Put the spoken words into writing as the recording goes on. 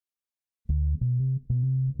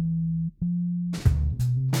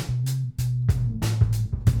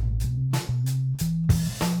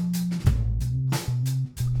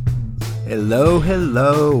Hello,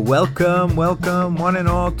 hello. Welcome, one and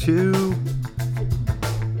all to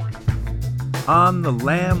On the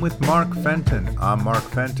Lam with Mark Fenton. I'm Mark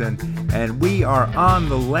Fenton, and we are on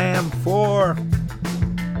the lam for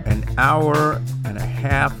an hour and a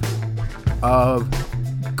half of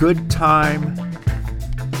good time,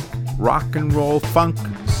 rock and roll, funk,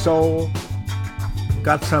 soul.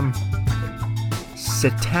 Got some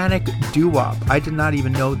Satanic doo-wop. I did not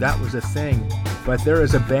even know that was a thing, but there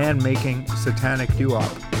is a band making Satanic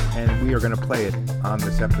doo-wop, and we are going to play it on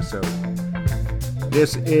this episode.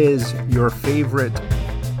 This is your favorite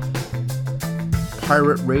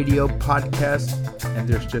pirate radio podcast, and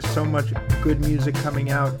there's just so much good music coming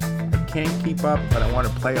out. I can't keep up, but I want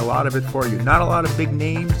to play a lot of it for you. Not a lot of big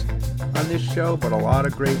names on this show, but a lot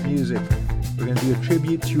of great music. We're going to do a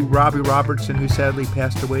tribute to Robbie Robertson, who sadly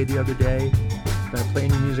passed away the other day. We're going to play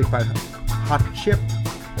new music by Hot Chip,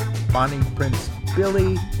 Bonnie Prince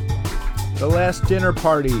Billy, The Last Dinner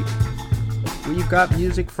Party. We've got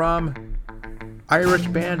music from Irish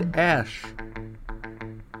band Ash,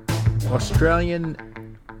 Australian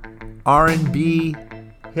R&B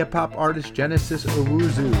hip-hop artist Genesis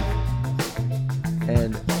Owuzu,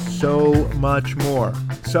 and so much more.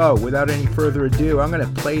 So, without any further ado, I'm going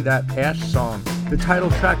to play that Ash song, the title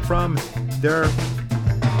track from their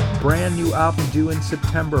brand new album due in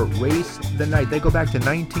September, Race the Night. They go back to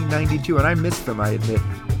 1992, and I missed them, I admit,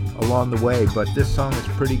 along the way, but this song is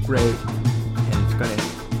pretty great, and it's going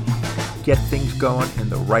to get things going in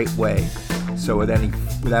the right way. So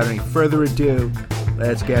without any further ado,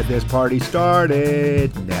 let's get this party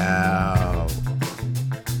started now.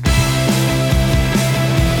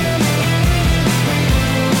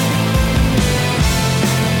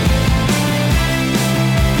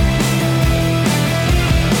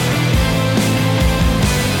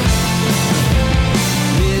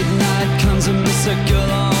 A girl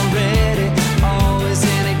already, always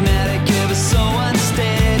enigmatic, ever so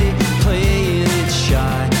unsteady, playing it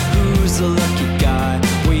shy. Who's the lucky guy,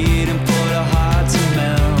 waiting for the heart to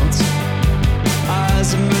melt?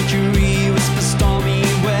 Eyes of mercury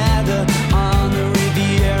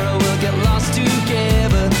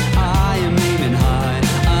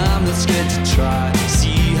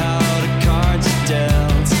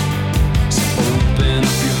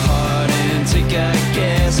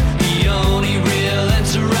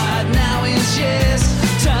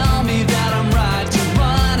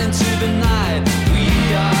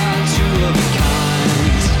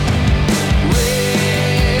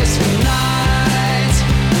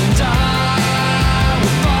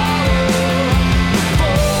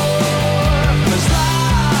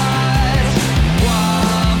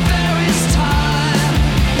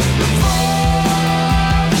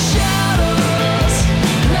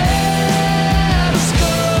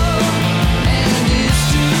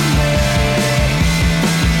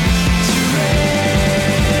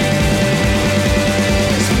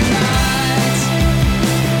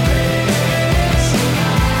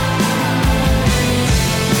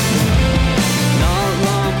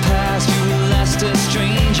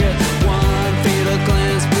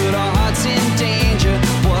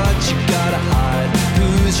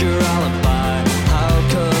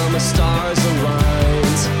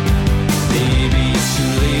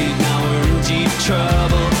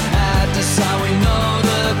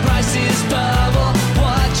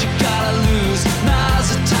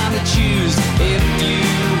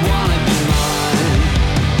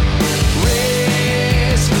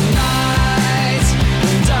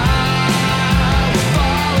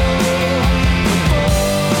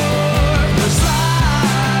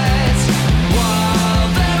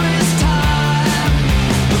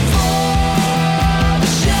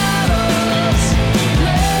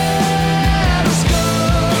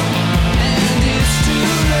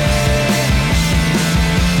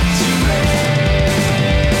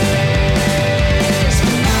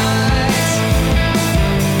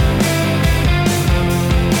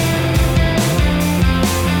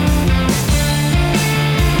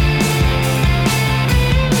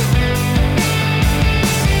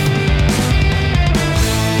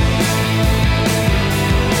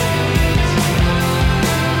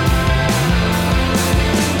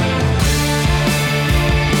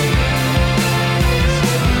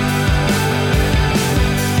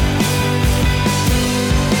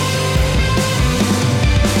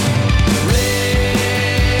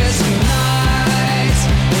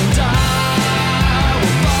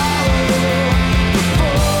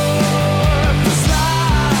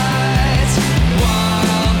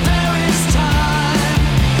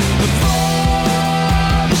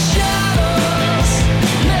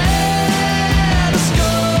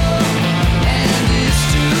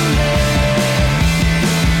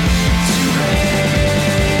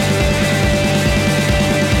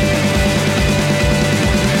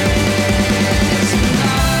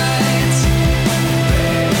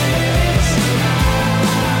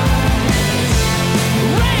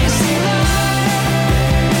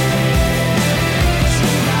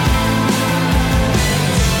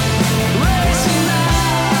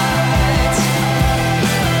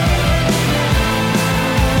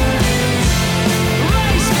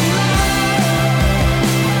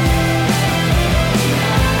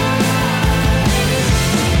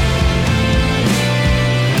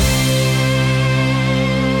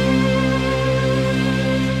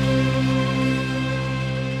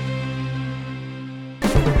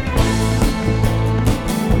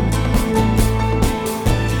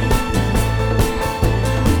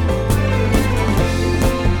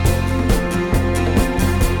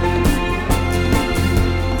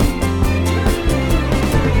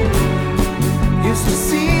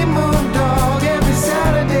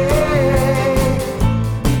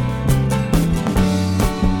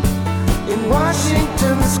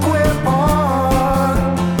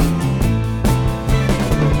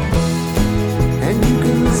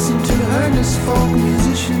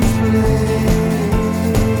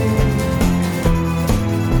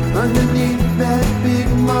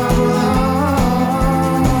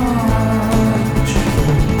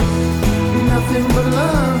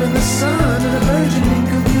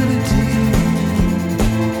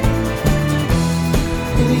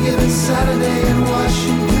Saturday in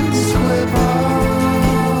Washington Square Park.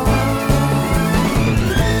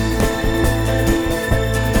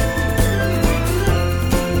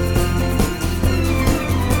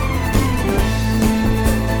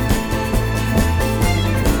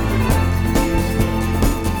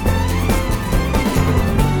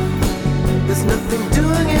 There's nothing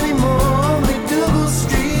doing anymore, only Dougal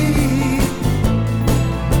Street.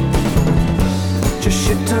 Just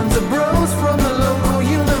shit tons of bros from the local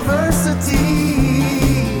university.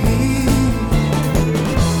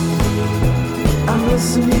 I'm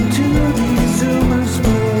listening to these Zoomers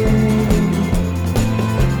play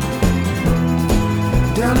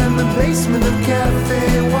down in the basement of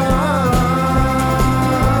Cafe One.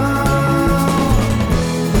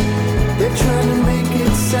 They're trying to make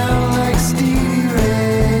it sound like Stevie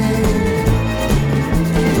Ray,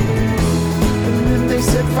 and then they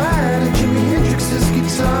set fire to Jimi Hendrix's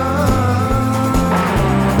guitar.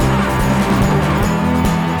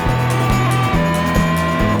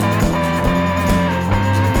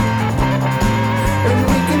 And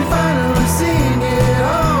we can finally sing it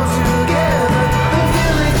all together. The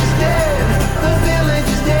village is dead. The village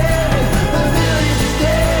is dead. The village is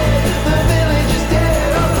dead. The village is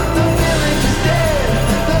dead. Oh, the village is dead.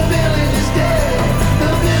 The village is dead. The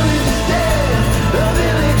village is dead. The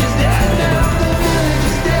village is dead now. The village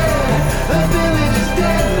is dead. The village is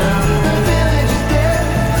dead now. The village is dead.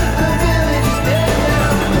 The village is dead now.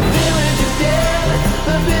 The village is dead. The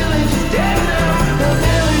village is dead now. The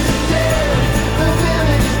village is dead. The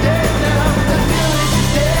village is dead now. The village is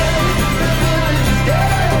dead. The village is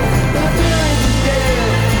dead. The village is dead.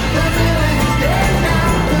 The village is dead now.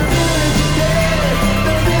 The village is dead.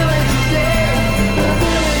 The village is dead. The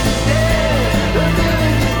village is dead. The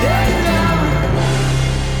village is dead now.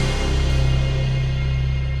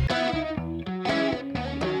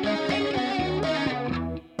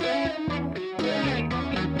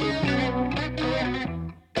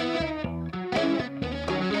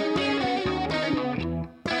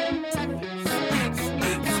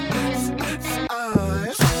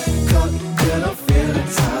 And I'm feeling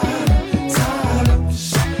tired of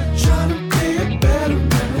trying to be a better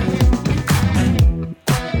man.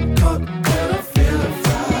 And I'm feeling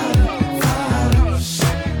fired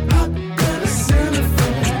and a silly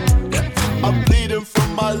thing. I'm bleeding from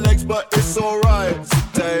my legs, but it's alright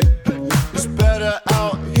today. It's better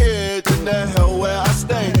out here than the hell where I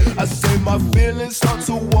stay. I say my feelings start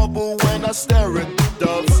to wobble when I stare at the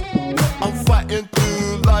doves. I'm fighting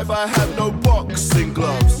through life, I have no boxing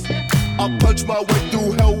gloves. I punch my way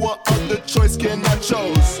through hell, what other choice can I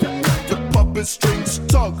choose? The puppet strings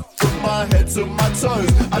tug from my head to my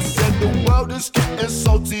toes. I said the world is getting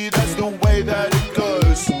salty, that's the way that it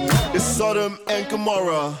goes. It's Sodom and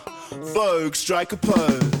Gomorrah, Vogue, strike a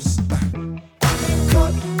pose. And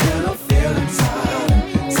I'm feeling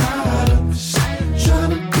tired of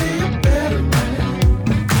trying to be a better man.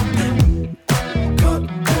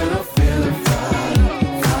 And I'm feeling fired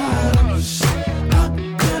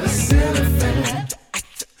and a silly thing.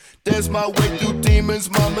 There's my way through demons,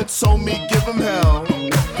 mama told me give them hell.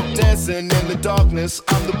 Dancing in the darkness,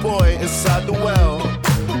 I'm the boy inside the well.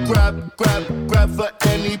 Grab for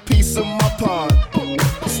any piece of my part.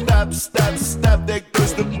 Stab, stab, stab, there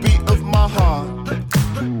goes the beat of my heart.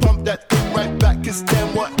 Pump that thing right back, cause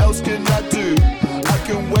damn, what else can I do? I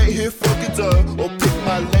can wait here for Godot, or pick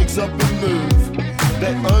my legs up and move.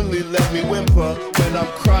 They only let me whimper when I'm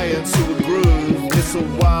crying to a groove. It's a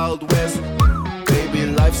wild west, baby,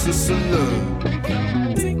 life's a saloon.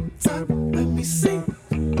 Tick tock, let me sing.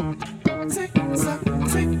 Tick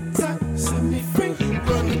tock, set me free.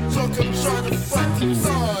 Run the clock, I'm trying to fight the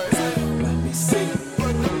time. Let me sing.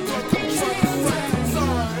 Run the clock, I'm trying to fight the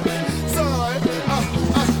time.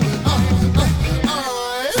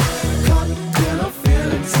 And I'm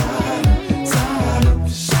feeling tired of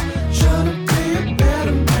trying to be a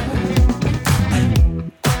better man.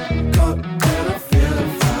 And I'm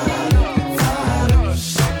feeling fired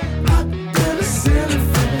and a silly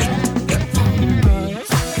thing.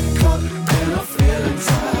 And I'm feeling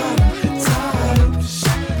tired of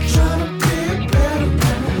trying to be a better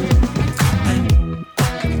man. And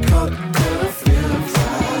I'm feeling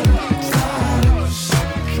fired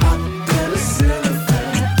and a silly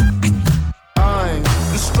thing. I'm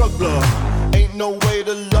the struggler, ain't no way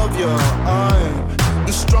to love ya. I'm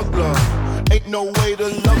the struggler, ain't no way to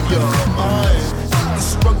love ya. I'm the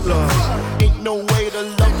struggler, ain't no way to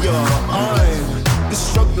love ya. I'm the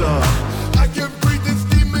struggler, I can breathe these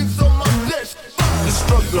demons on my flesh. The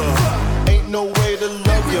struggler, ain't no way to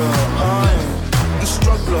love ya. I'm the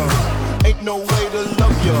struggler, ain't no way to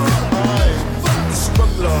love ya. I'm the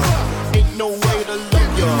struggler, ain't no way to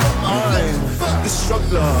love ya.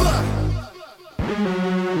 struggler.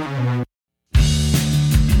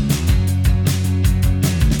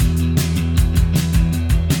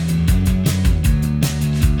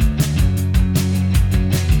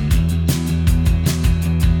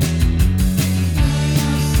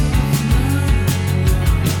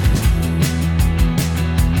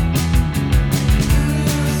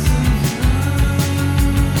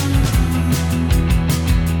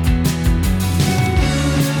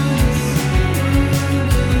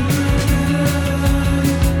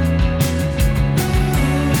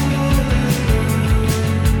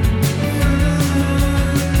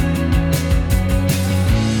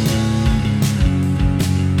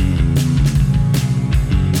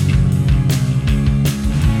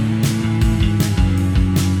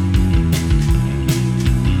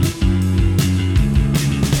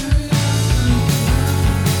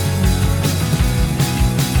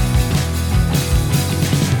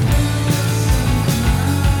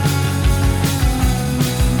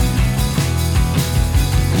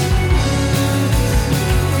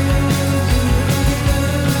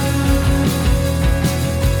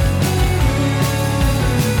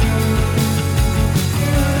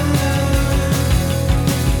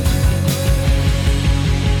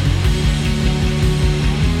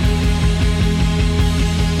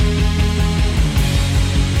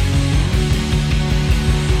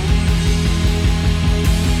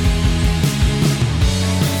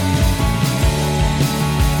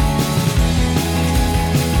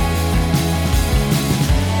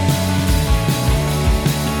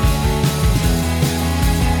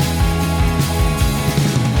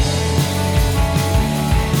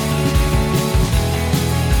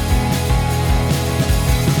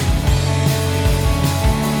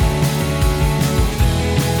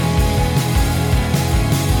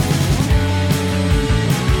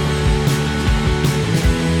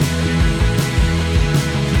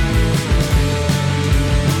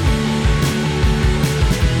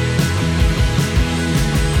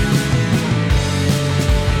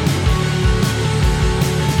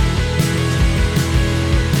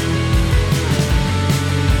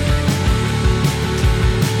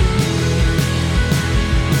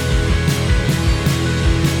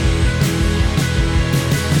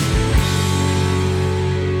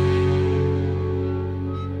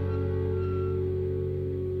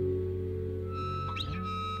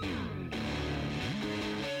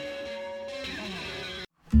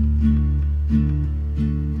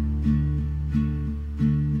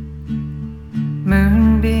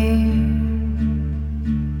 Moonbeam,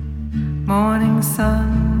 morning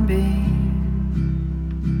sunbeam,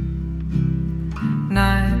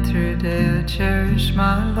 night through day I cherish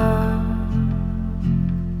my love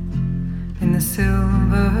in the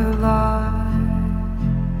silver light,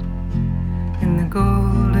 in the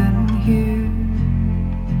golden hue.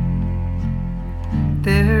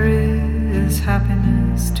 There is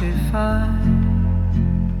happiness to find.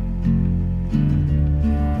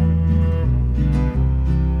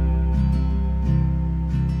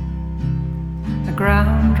 A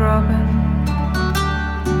ground robin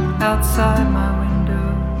outside my window,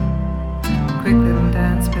 quick little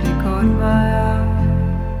dance, but he caught my eye.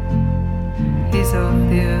 He's of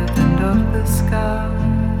the earth and of the sky.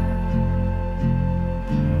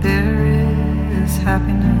 There is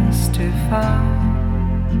happiness to find.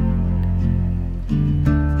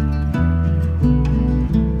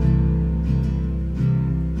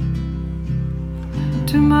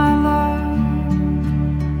 To my love,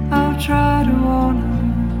 I'll try to honor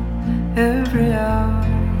every hour.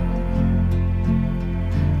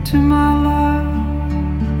 To my love,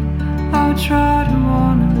 I'll try to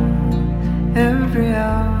honor every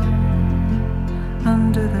hour.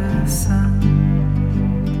 Under the sun,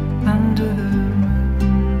 under the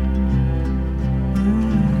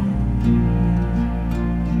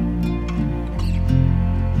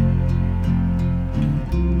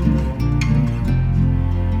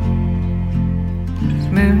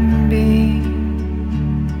moonbeam,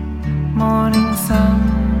 morning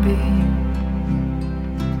sunbeam,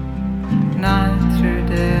 night through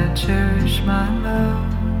day I cherish my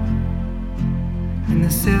love in the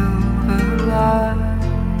silver light,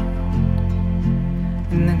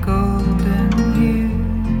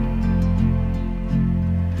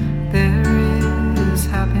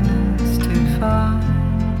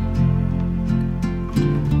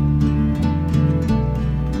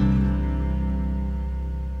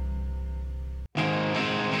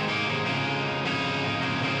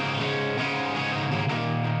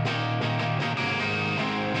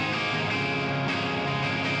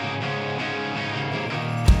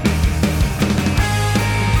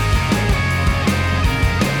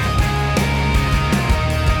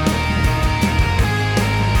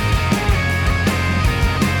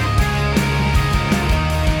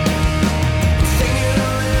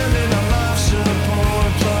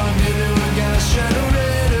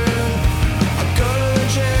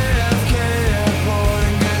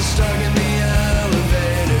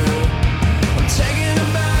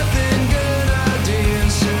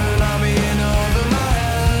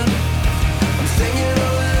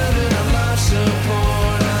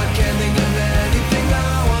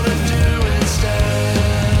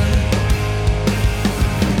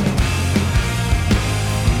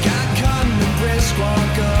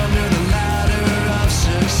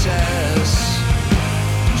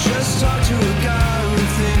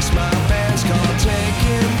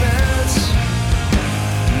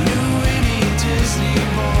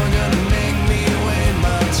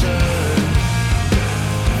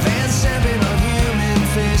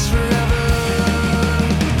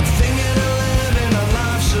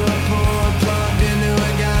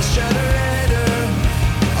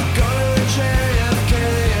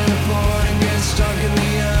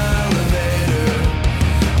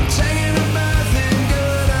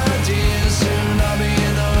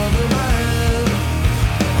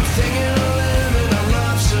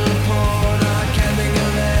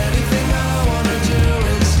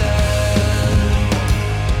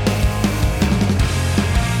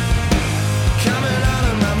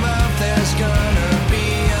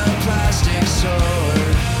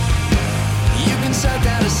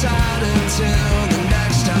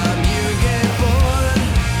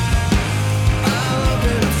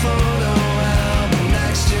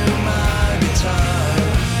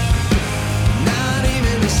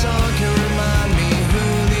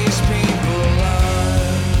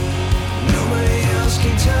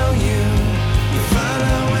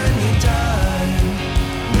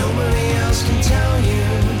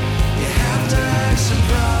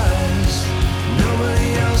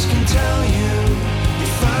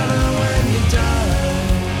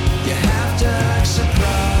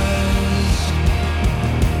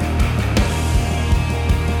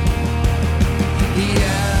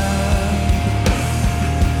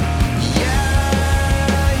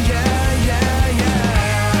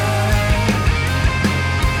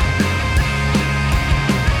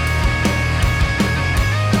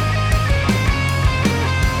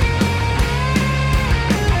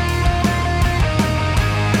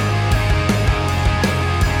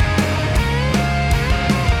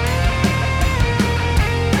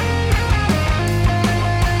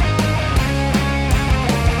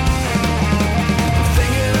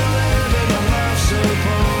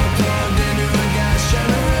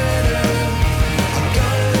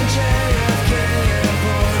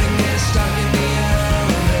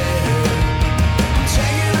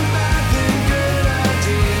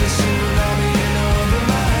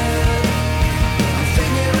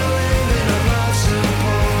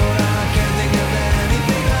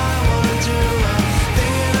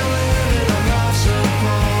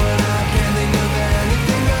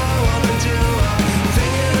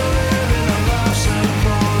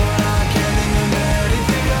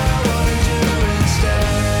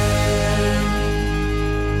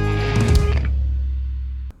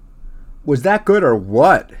 Was that good or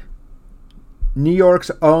what? New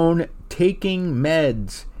York's own Taking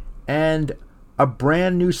Meds and a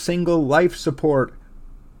brand new single, Life Support,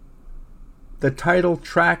 the title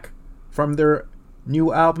track from their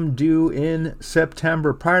new album due in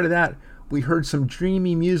September. Prior to that, we heard some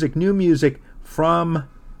dreamy music, new music from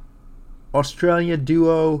Australia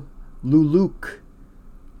duo Luluc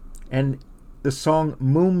and the song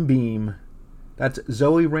Moonbeam. That's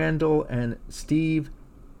Zoe Randall and Steve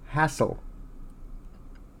Hassel.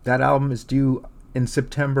 That album is due in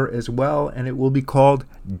September as well, and it will be called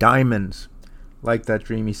Diamonds. Like that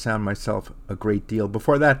dreamy sound myself a great deal.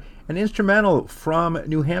 Before that, an instrumental from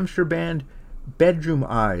New Hampshire band Bedroom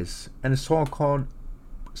Eyes, and a song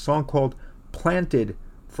called Planted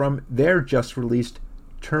from their just released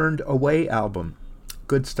Turned Away album.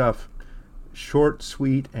 Good stuff. Short,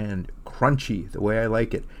 sweet, and crunchy, the way I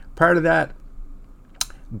like it. Prior to that,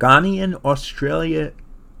 Ghanaian Australia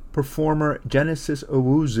performer Genesis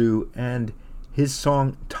Owuzu and his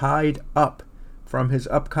song Tied Up from his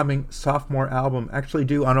upcoming sophomore album, actually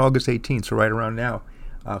due on August 18th, so right around now,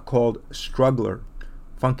 called Struggler.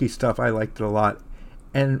 Funky stuff. I liked it a lot.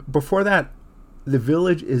 And before that, The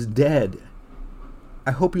Village is Dead.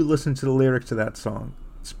 I hope you listen to the lyrics to that song.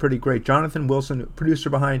 It's pretty great. Jonathan Wilson, producer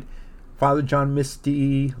behind Father John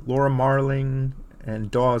Misty, Laura Marling,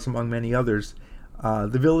 and Dawes, among many others.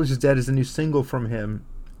 The Village is Dead is a new single from him,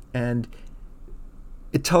 and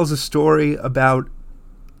it tells a story about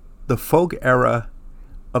the folk era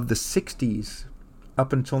of the 60s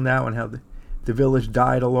up until now and how the village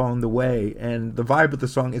died along the way. And the vibe of the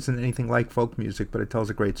song isn't anything like folk music, but it tells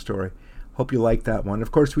a great story. Hope you like that one.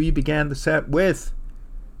 Of course, we began the set with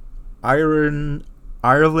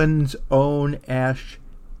Ireland's own Ash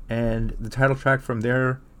and the title track from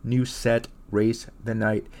their new set, Race the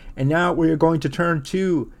Night. And now we are going to turn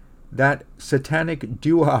to that Satanic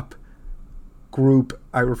doo-wop group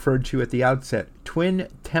I referred to at the outset, Twin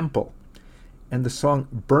Temple, and the song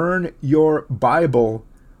Burn Your Bible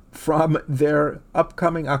from their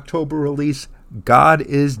upcoming October release, God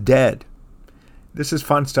is Dead. This is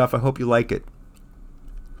fun stuff. I hope you like it.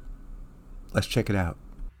 Let's check it out.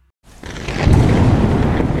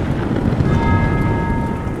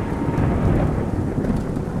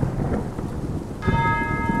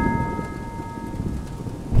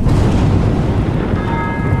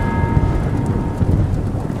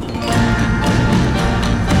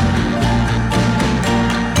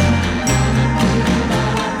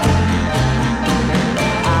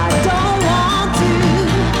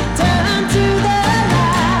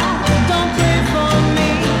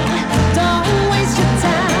 Don't waste your time.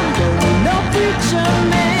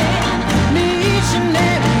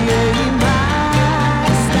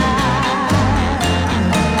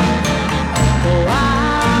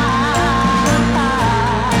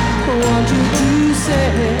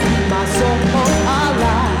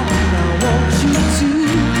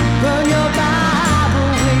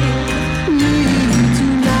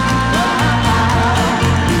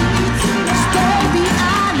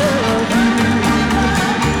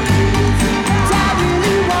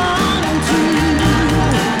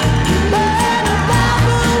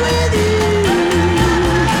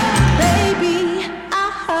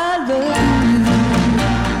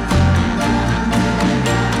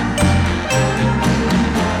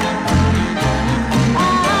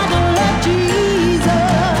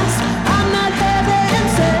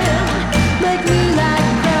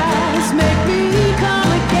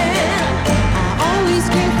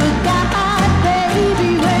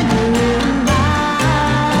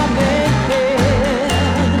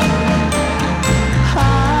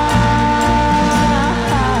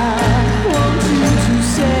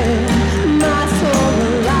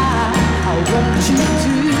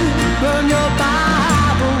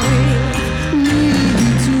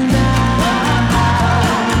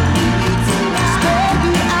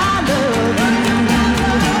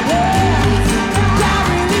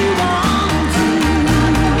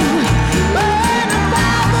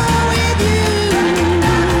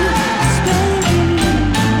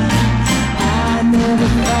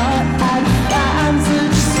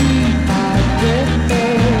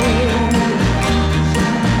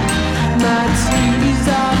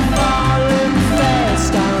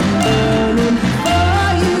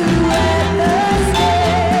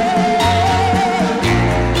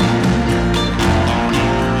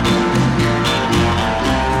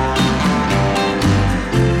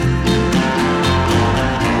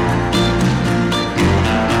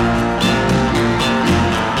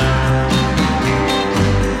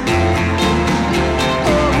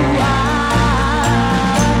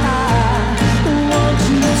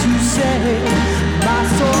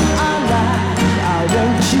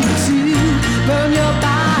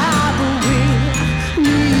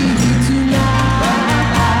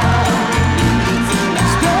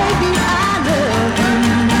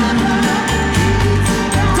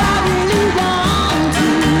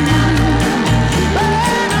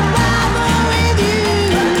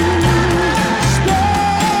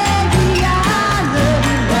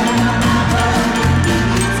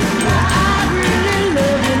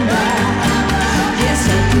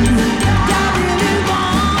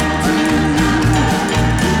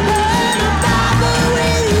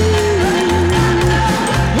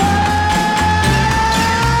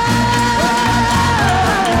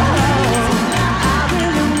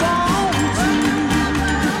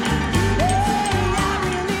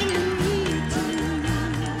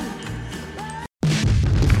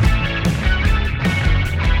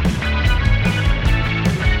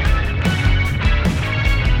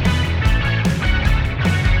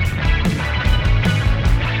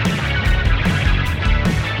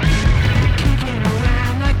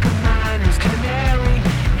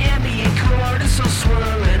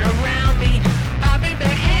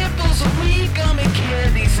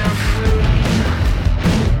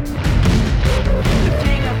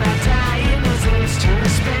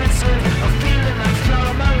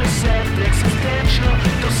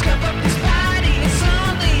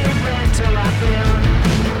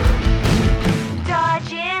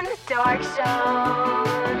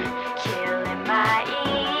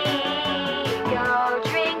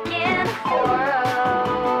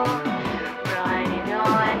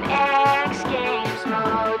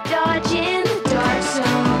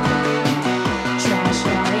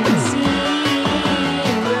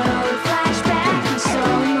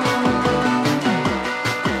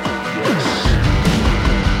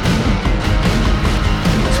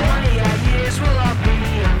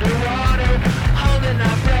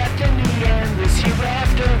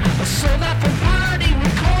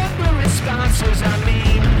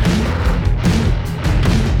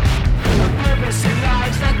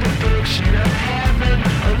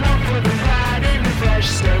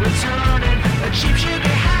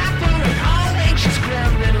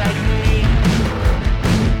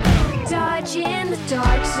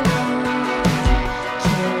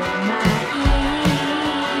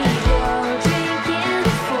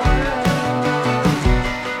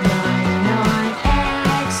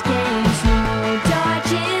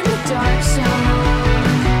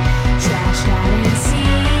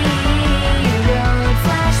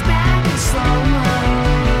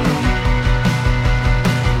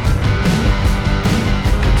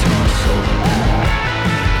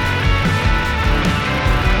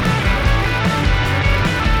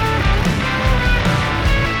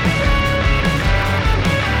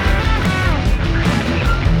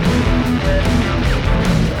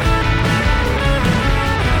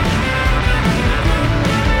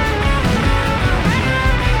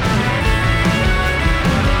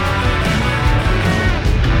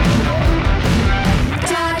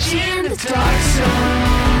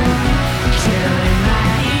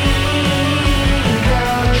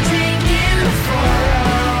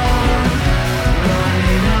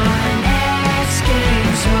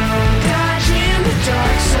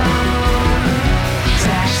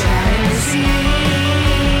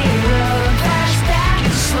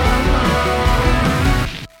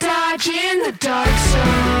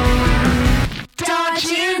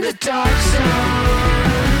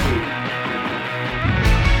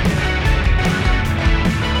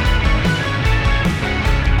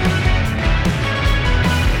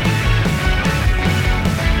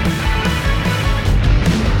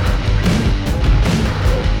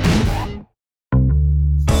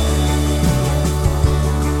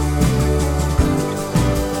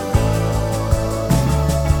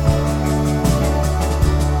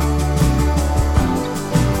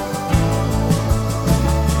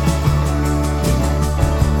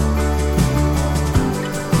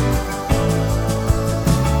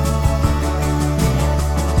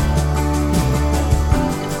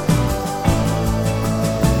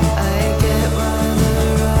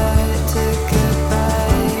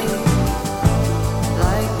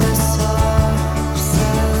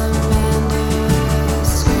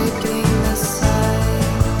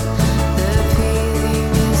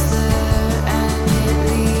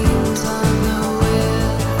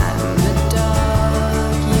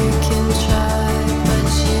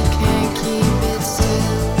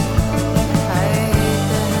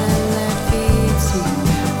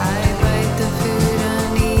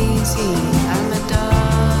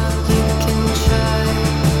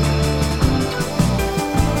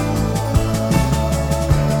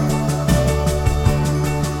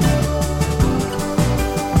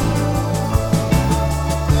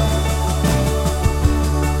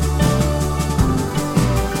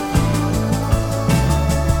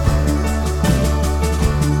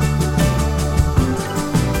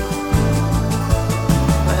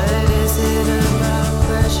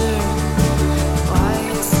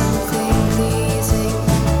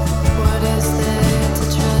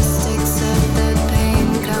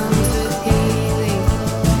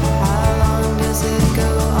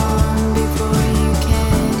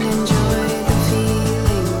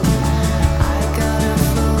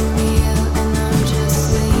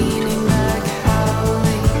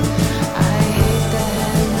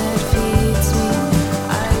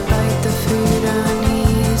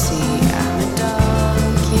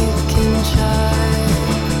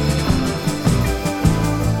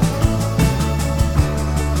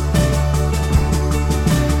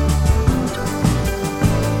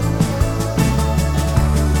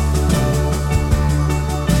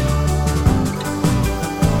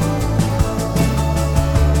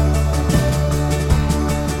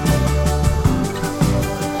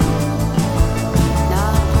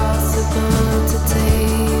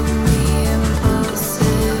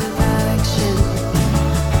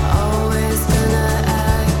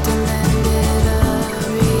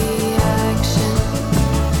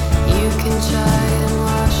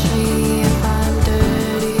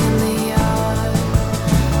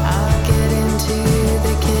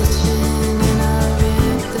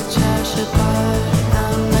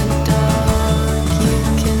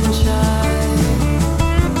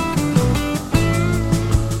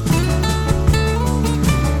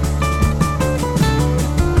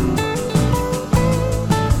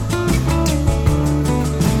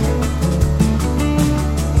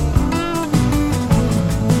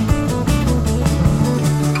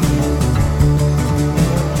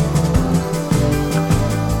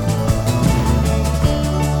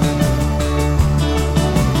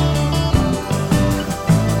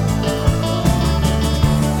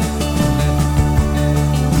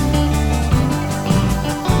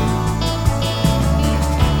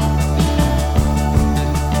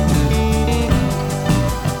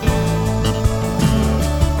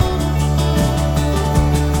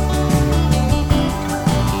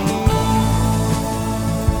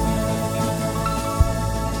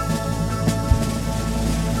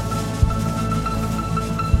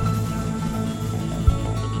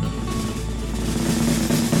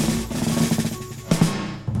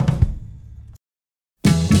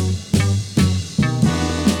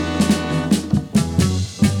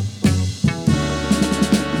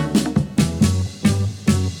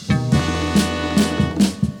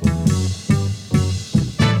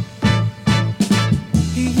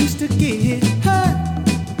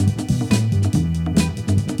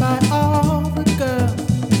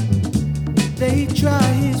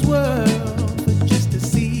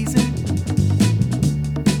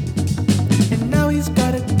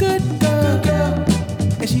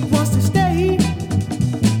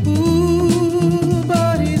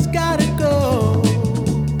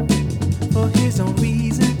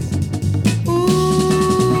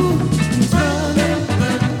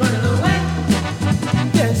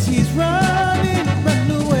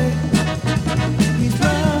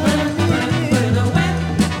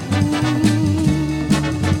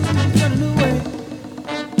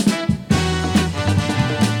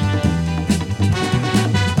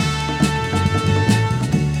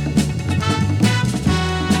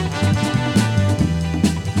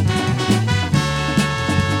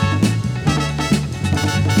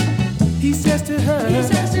 her,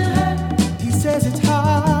 he says it's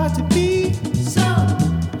hard to be, so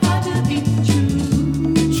hard to be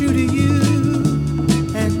true to you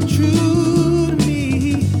and true to me.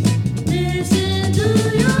 Listen to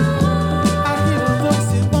you. I hear a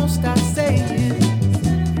voice, it won't stop saying,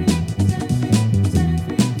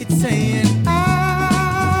 it's saying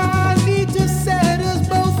I need to set us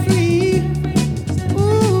both free.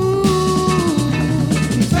 Ooh,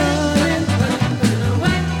 he's running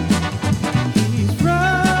away. He's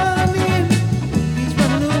running away. He's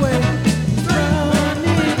running away.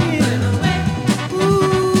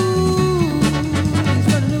 Ooh, he's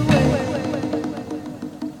running away.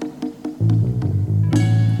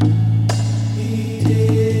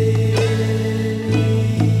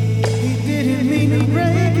 He didn't mean to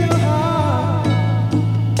break your heart.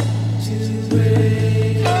 To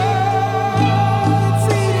break. Oh, it's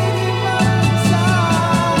eating him up inside.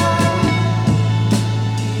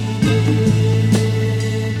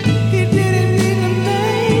 He didn't mean to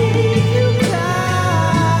make you cry.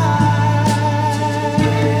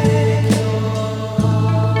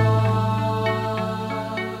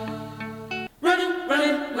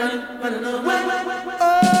 Running away.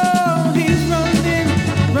 Oh, he's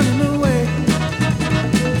running away.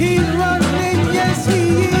 He's running, yes he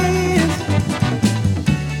is.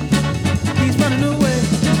 He's running away.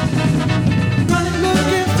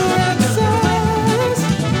 Looking for answers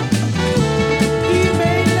he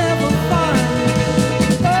may never find.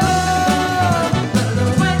 Oh, but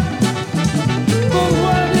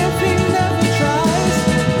what if he never tries?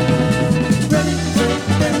 Running,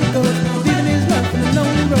 there he goes, leaving his life on a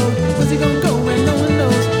lonely road. Where's he gonna go when no one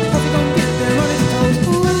knows? How's he gonna get there on his toes?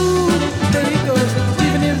 Ooh, there he goes,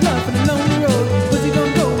 leaving his life on a lonely road. Where's he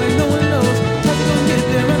gonna go when no one knows? How's he gonna get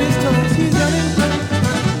there on his toes? He's running away.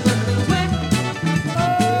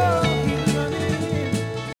 Oh, he's running.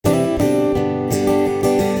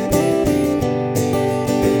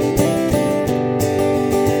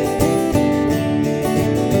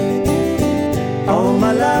 Oh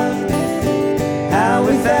my love, how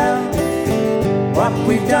we fell. What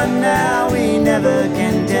we've done now we never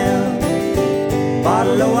can tell.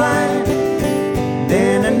 Bottle of wine,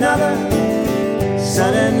 then another.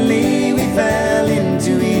 Suddenly we fell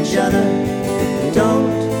into each other.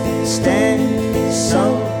 Don't stand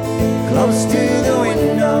so close to the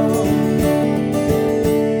window.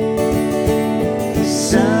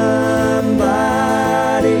 Somebody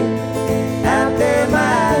out there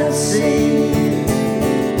might see.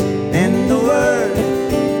 And the word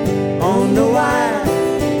on the wire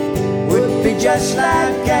would be just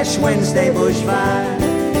like Ash Wednesday bushfire.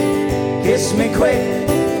 Kiss me quick,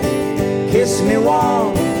 kiss me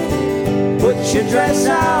warm. Put your dress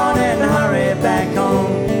on and hurry back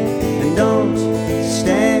home. And don't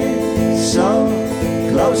stand so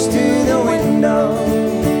close to the window.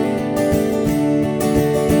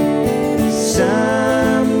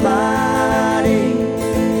 Somebody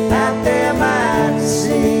out there might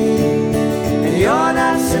see. And you're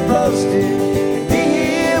not supposed to be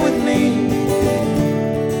here with me.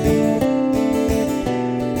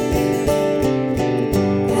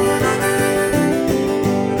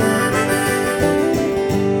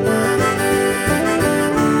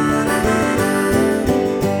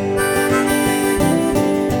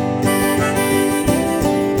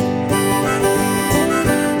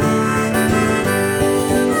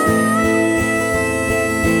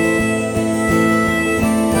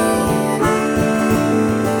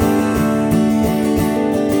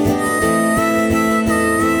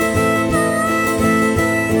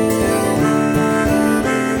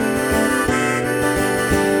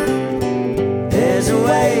 There's a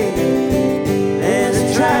way, there's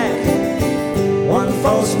a track. One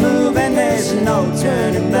false move and there's no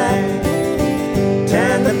turning back.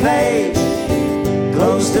 Turn the page,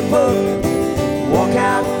 close the book. Walk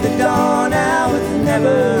out the door now with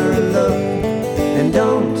never a look. And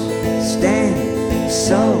don't stand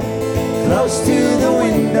so close to the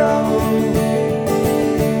window.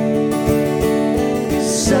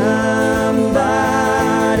 Somebody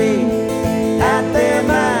out there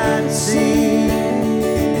might see.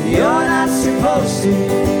 And you're not supposed to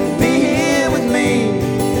be here with me.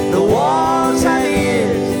 The walls have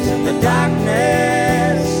ears, the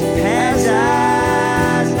darkness has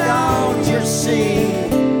eyes, don't you see?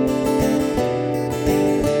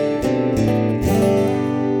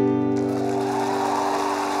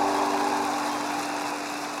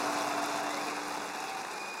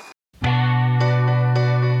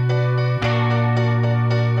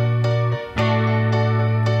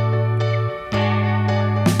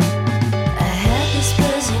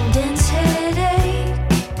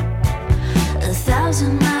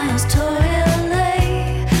 thousand miles toiling.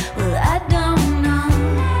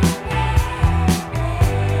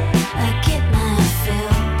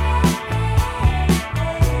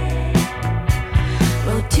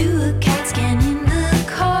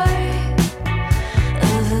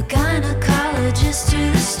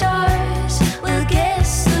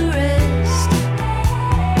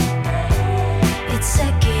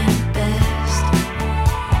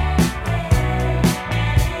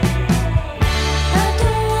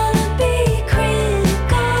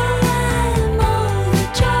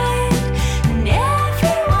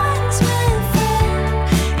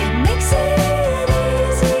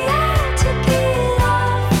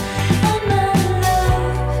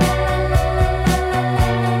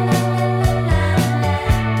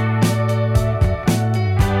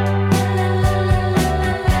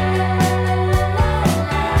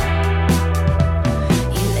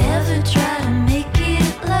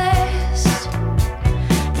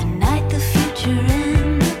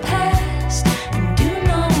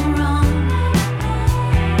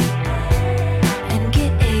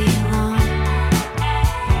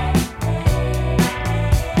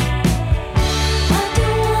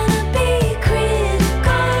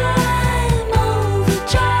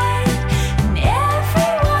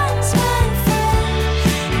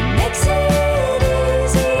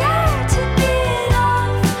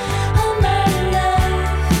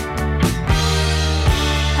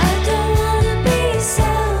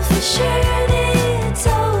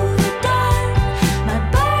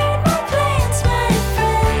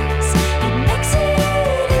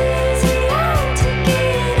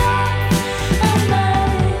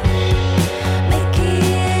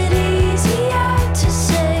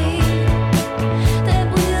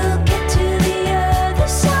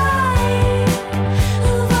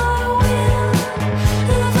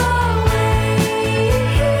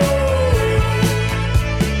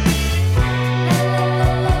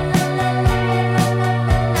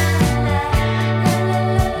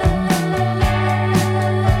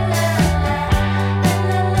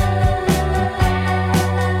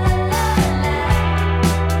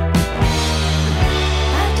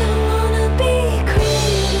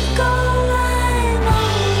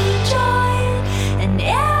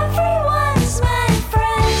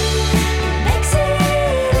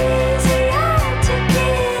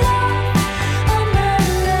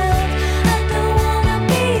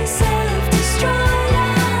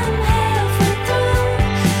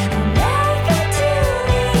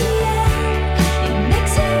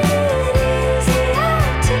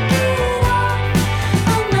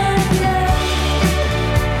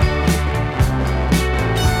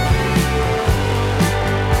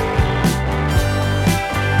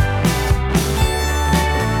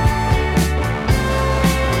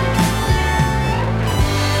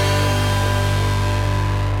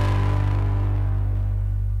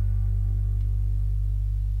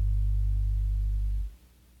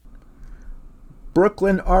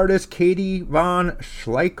 Brooklyn artist Katie von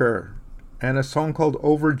Schleicher and a song called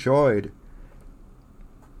Overjoyed.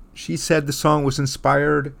 She said the song was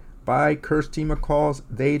inspired by Kirsty MacColl's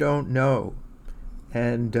They Don't Know.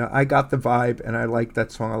 And I got the vibe, and I like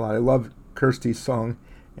that song a lot. I love Kirsty's song.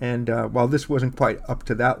 And while this wasn't quite up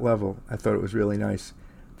to that level, I thought it was really nice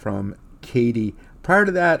from Katie. Prior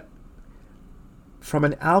to that, from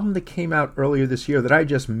an album that came out earlier this year that I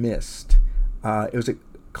just missed, it was a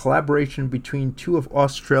collaboration between two of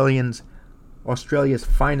Australia's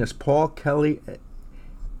finest, Paul Kelly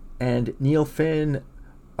and Neil Finn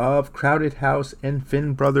of Crowded House and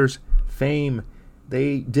Finn Brothers fame.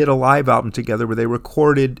 They did a live album together where they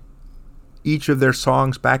recorded each of their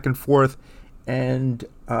songs back and forth, and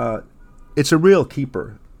it's a real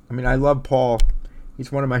keeper. I mean, I love Paul.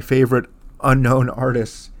 He's one of my favorite unknown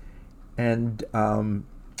artists, and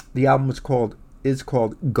the album is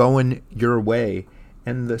called Goin' Your Way.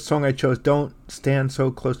 And the song I chose, Don't Stand So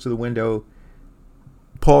Close to the Window,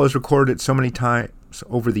 Paul has recorded it so many times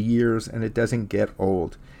over the years, and it doesn't get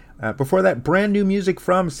old. Before that, brand new music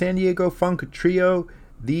from San Diego funk trio,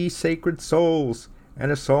 The Sacred Souls,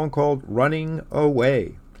 and a song called Running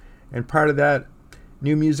Away. And part of that,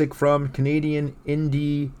 new music from Canadian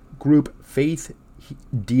indie group Faith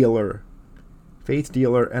Dealer,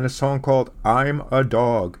 and a song called I'm a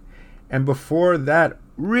Dog. And before that,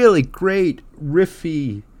 really great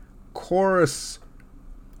riffy chorus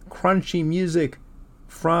crunchy music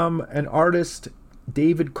from an artist,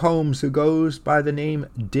 David Combs, who goes by the name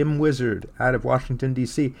Dim Wizard out of Washington,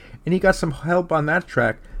 D.C. And he got some help on that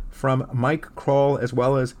track from Mike Krol as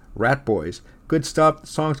well as Ratboys. Good stuff. The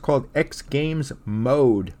song's called X Games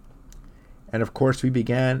Mode. And of course, we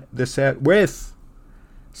began the set with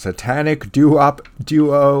Satanic doo-wop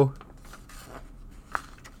duo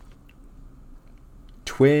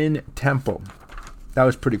Twin Temple. That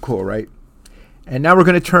was pretty cool, right? And now we're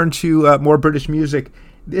going to turn to more British music.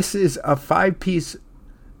 This is a 5-piece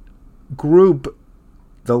group,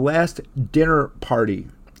 The Last Dinner Party.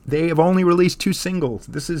 They have only released 2 singles.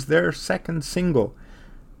 This is their second single.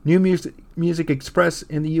 New Music Express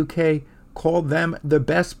in the UK called them the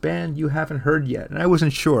best band you haven't heard yet. And I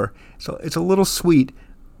wasn't sure. So it's a little sweet,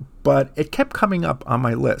 but it kept coming up on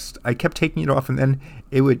my list. I kept taking it off, and then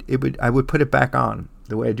I would put it back on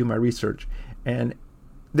the way I do my research. And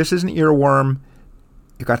this is an earworm.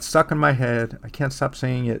 It got stuck in my head. I can't stop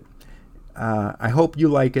saying it. I hope you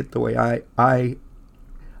like it the way I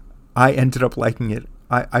ended up liking it.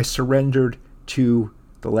 I surrendered to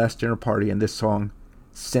The Last Dinner Party and this song,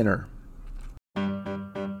 Sinner. I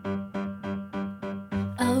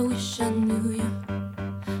wish I knew you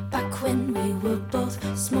back when we were both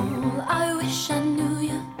small. I wish I knew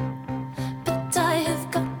you, but I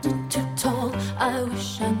have gotten too tall. I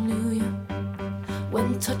wish I knew you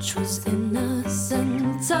when touch was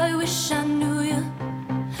innocent. I wish I knew you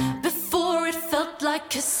before it felt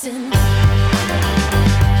like a sin.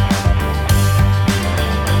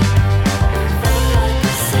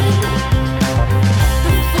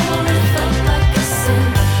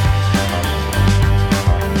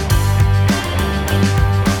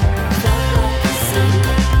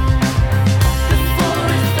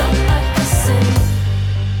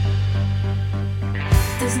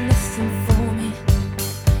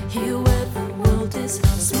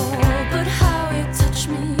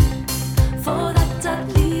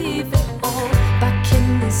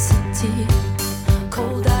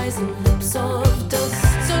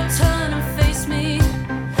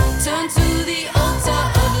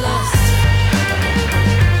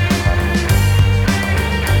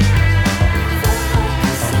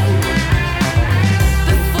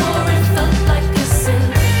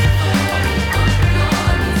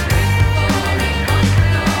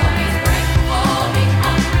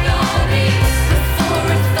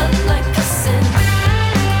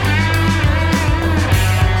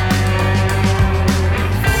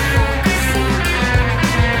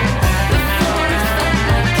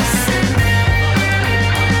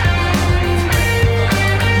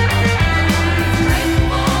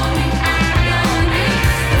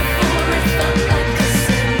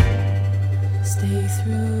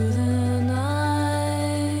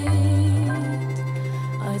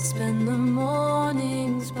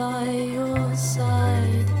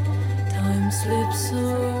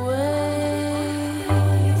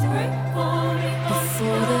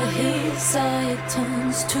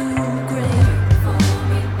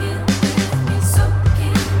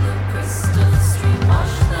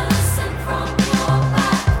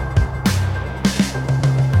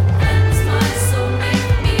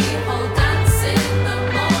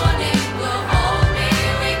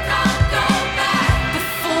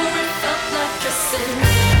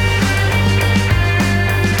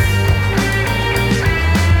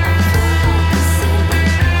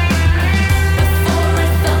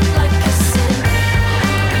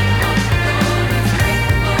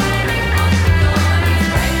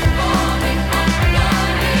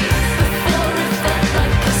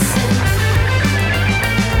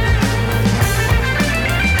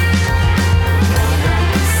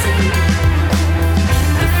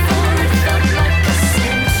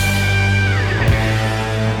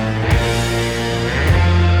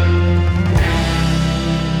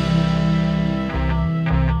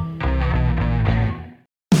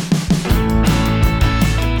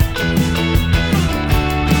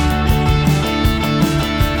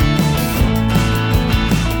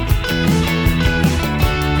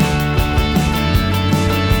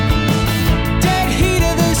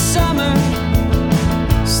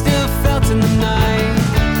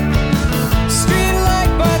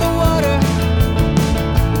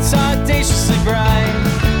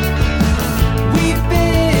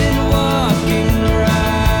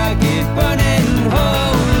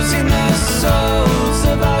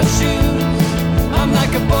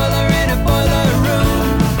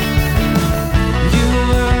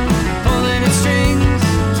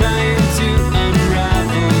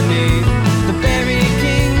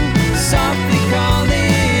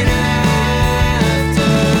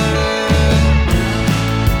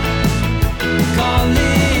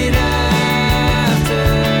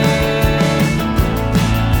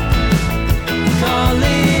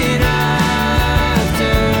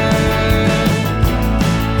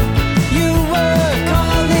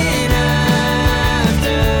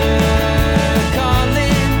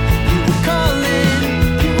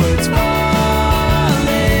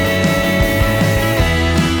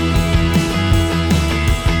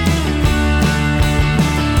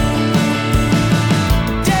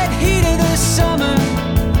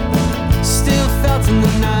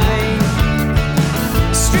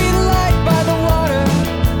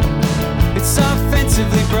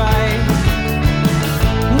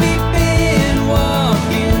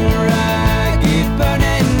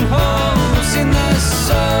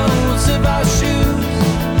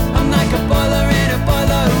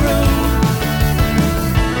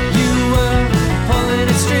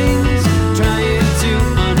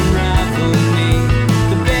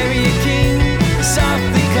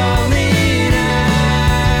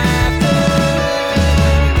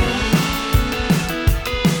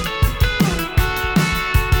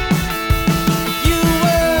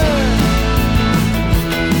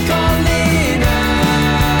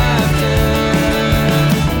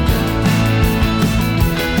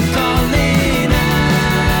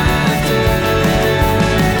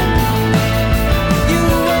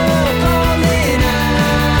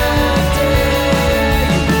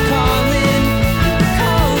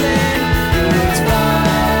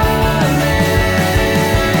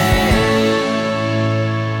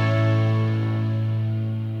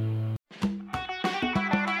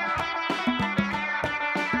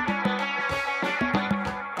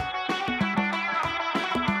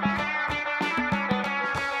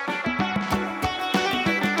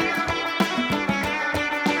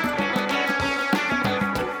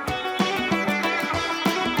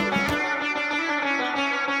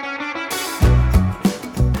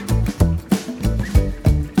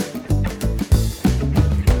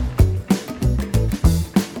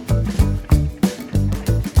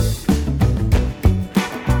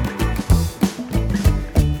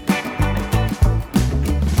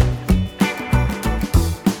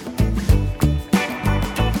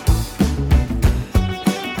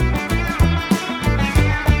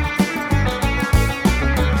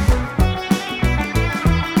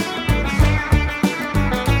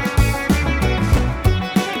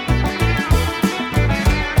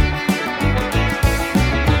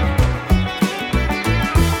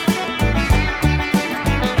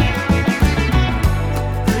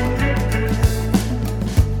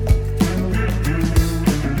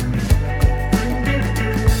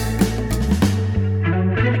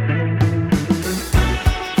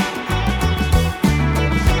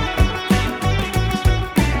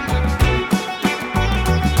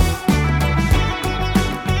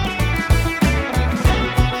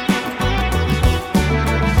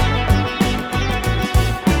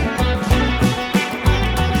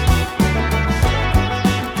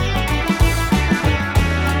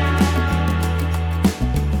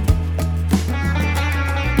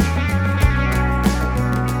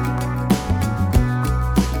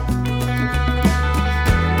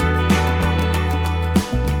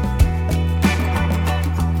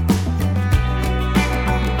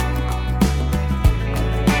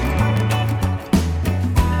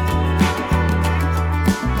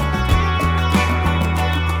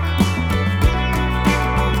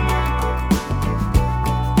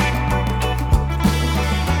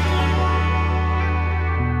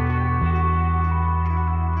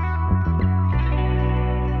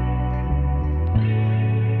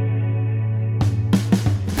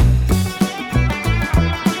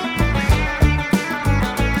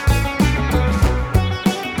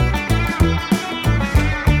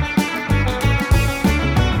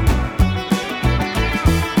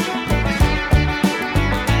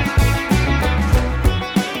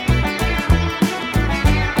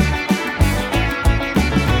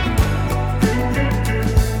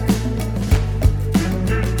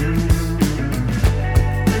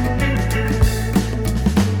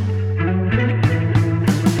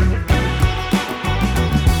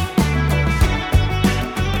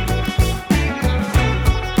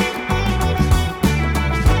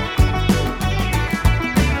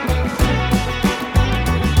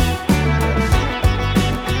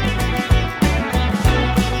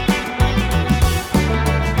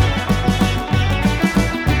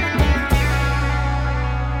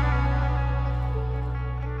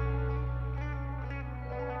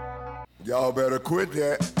 Y'all better quit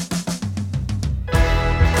that.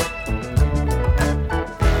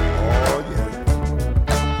 Oh yeah.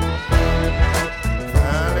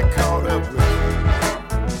 Finally caught up with you.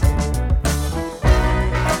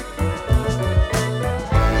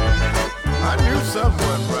 I knew something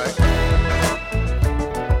wasn't right.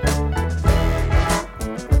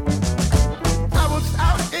 I was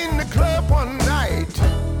out in the club one night,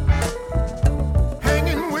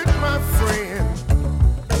 hanging with my friend.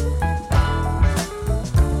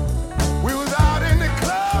 We was out in the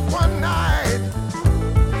club one night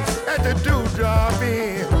at the Dewdrop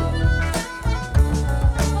Inn,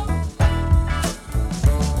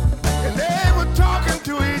 and they were talking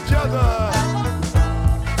to each other,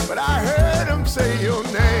 but I heard them say your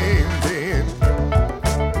name then.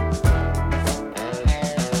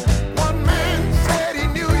 One man said he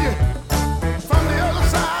knew you from the other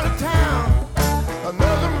side of town.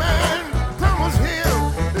 Another man promised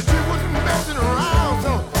him that you wasn't messing around.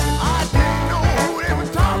 So I didn't know who they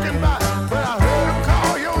were talking about, but I heard them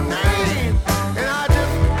call your name, and I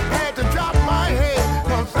just had to drop my head,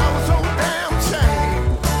 'cause I was so damn ashamed.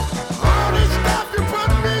 All this stuff you put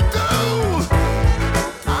me through,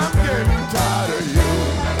 I'm getting tired of you.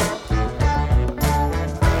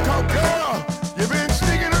 'Cause girl, you've been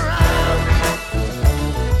sticking around,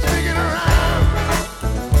 sticking around.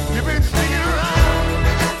 You've been sticking around.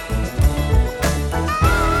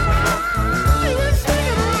 You've been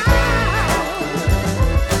sticking around.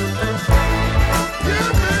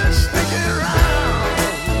 You've been sticking around.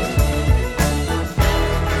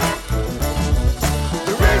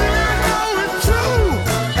 The reason I know it's true,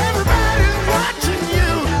 everybody's watching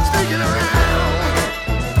you, sticking around.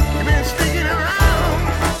 You've been sticking around.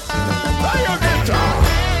 Play your guitar.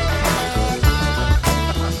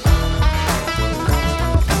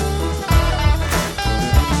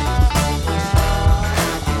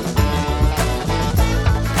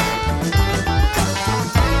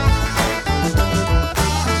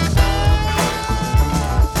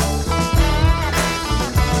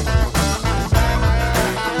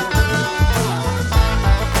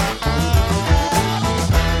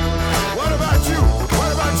 What about you?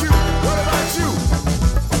 What about you? What about you?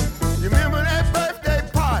 You remember that birthday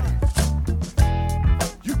party?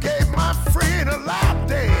 You gave my friend a lap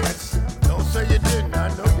dance. Don't say you didn't, I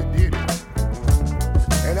know you did it.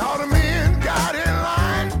 And all the men got in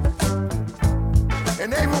line,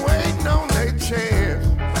 and they were waiting on their chance.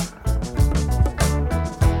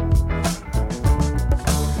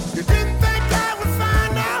 You didn't think I would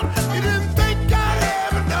find out, you didn't think I'd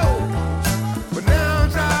ever know. But now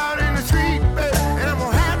it's out in the street, baby, and I'm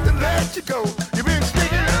gonna have to let you go. You've been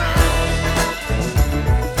sticking around.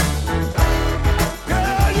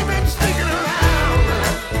 Girl, you've been sticking around.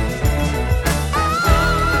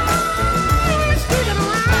 You've been sticking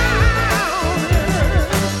around.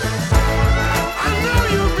 I know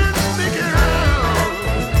you've been sticking around.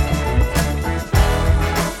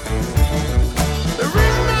 The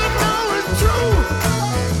reason I know it's true,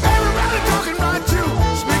 everybody talking about you,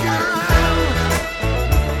 sneaking around,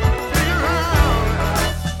 sneaking around,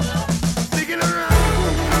 sneaking around.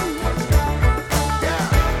 Yeah,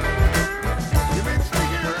 you've been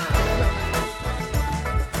sneaking around.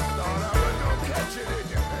 Thought I was gonna catch it,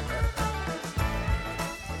 didn't you?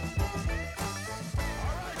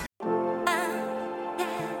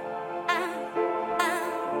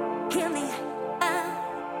 Hear me.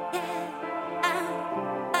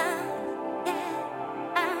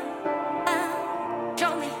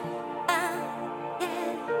 Show me.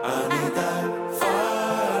 I need that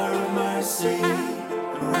fire of mercy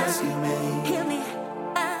to rescue me. Hear me.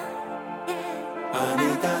 I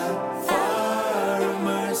need that fire of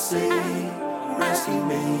mercy to rescue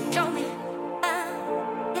me. Show me.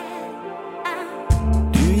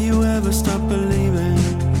 Do you ever stop believing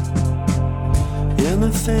in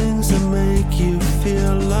the things that make you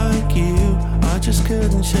feel like you? I just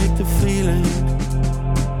couldn't shake the feeling.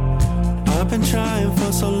 I've been trying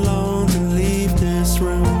for so long to leave this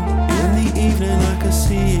room. In the evening I can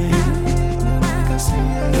see it.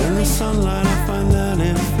 In the sunlight I find that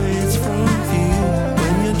it fades from view.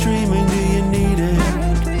 When you're dreaming, do you need it?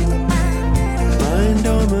 Lying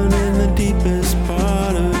dormant in the deepest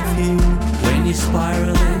part of you. When you're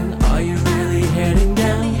spiraling, are you really heading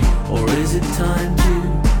down? Or is it time to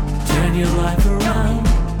turn your life around?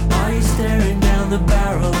 Are you staring down the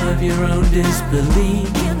barrel of your own disbelief?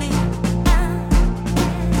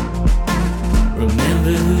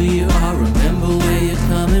 Remember who you are, remember where you're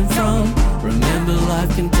coming from. Remember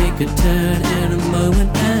life can take a turn in a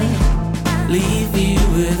moment and leave you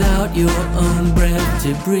without your own breath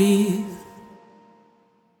to breathe.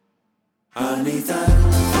 I need that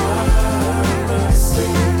fire.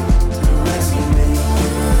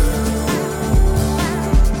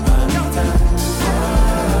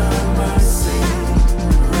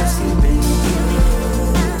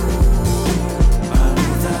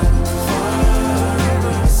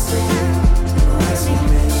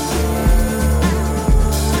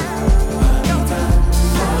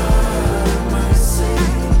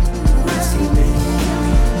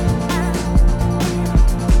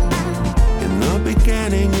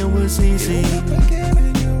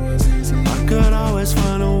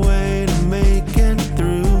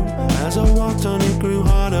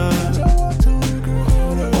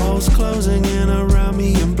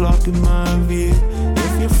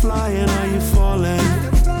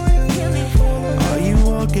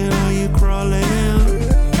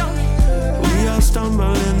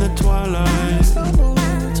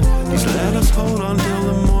 hold on till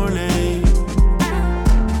the morning.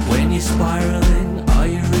 When you're spiraling, are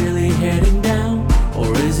you really heading down? Or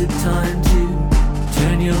is it time to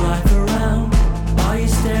turn your life around? Are you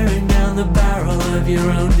staring down the barrel of your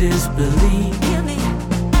own disbelief?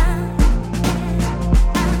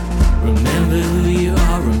 Remember who you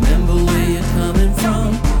are, remember where you're coming from.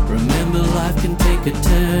 Remember life can take a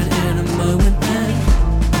turn in a moment and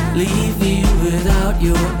leave you without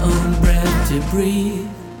your own breath to breathe.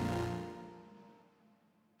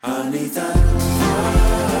 I need that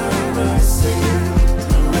mercy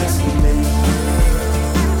to rescue me.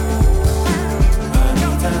 I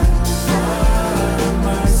need that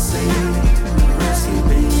mercy to rescue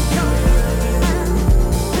me.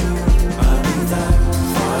 I need that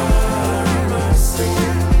mercy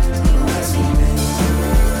to rescue me.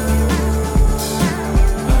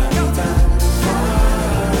 I need that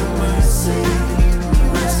mercy to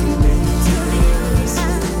rescue me.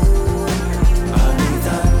 I need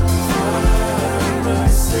that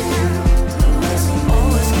mercy to rescue me.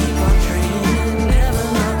 Always keep on dreaming, never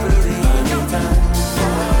not believe. I need that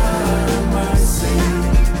mercy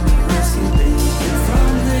to rescue me.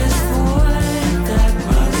 From this void that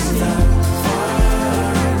we see.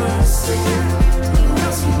 Mercy to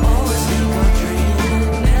rescue me. Always keep on dreaming,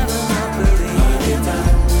 never not I believe. need that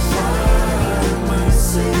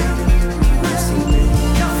mercy to rescue me.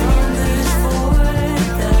 From this void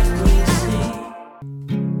that we see.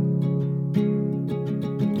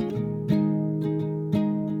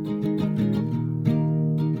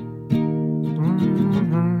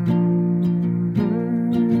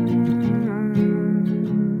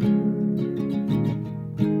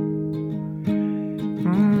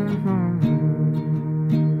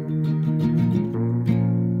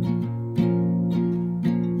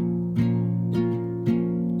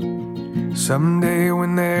 Someday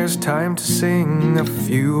when there's time to sing, a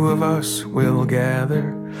few of us will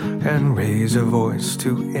gather and raise a voice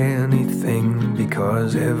to anything,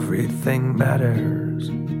 because everything matters.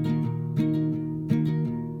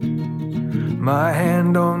 My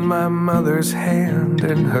hand on my mother's hand,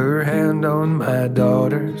 and her hand on my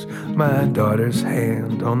daughter's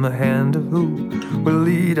hand on the hand of who will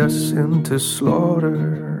lead us into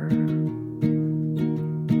slaughter.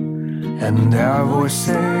 And our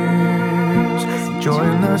voices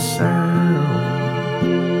join the sound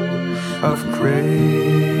of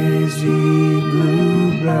crazy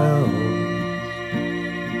blue bells.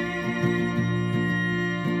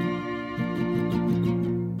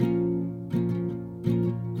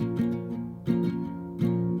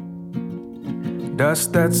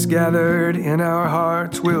 Dust that's gathered in our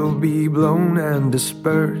hearts will be blown and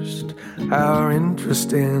dispersed. Our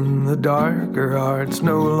interest in the darker arts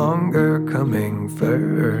no longer coming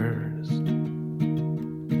first.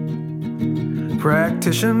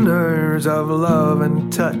 Practitioners of love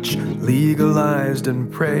and touch, legalized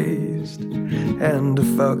and praised. And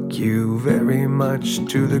fuck you very much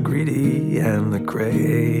to the greedy and the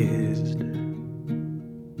crazed.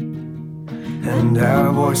 And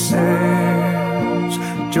our voices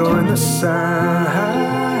join the sounds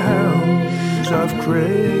of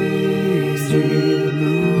crazy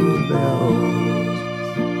blue bells.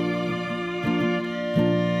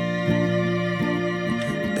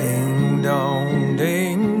 Ding dong,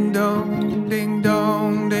 ding dong, ding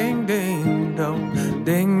dong, ding ding dong,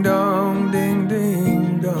 ding dong, ding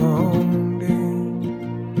ding dong, ding.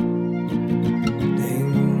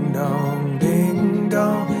 Ding dong, ding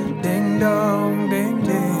dong, ding dong, ding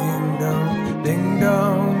ding dong, ding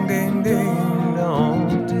dong, ding ding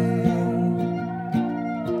dong,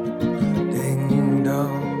 ding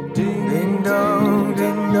dong, ding dong,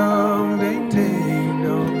 ding dong, ding ding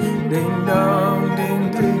dong, ding dong,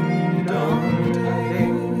 ding ding dong,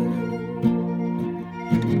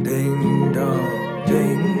 ding dong,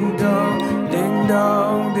 ding dong, ding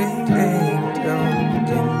dong, ding ding dong,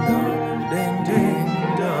 ding dong, ding ding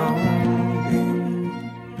dong, ding.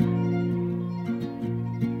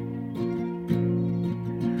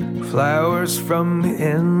 Flowers from the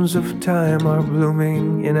ends of time are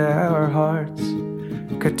blooming in our hearts.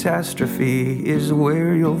 Catastrophe is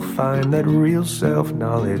where you'll find that real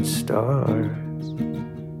self-knowledge starts.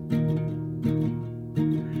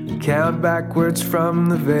 Count backwards from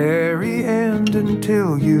the very end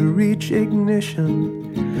until you reach ignition.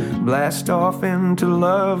 Blast off into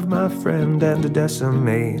love, my friend, and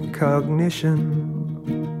decimate cognition.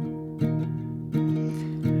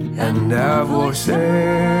 And our voices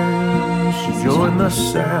join the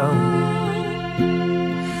sound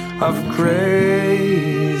of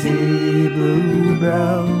crazy blue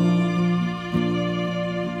bells.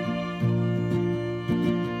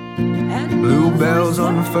 Blue bells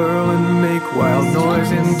unfurl and make wild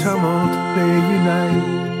noise in tumult, they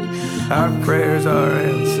unite. Our prayers are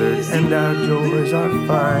answered and our joys are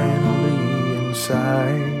finally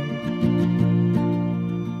inside.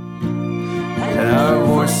 And our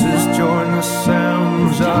voices join the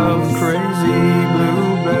sounds of crazy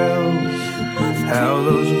bluebells. How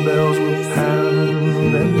those bells will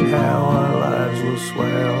pound and how our lives will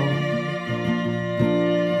swell.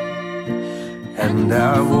 And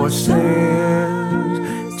our voices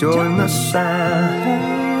join the sounds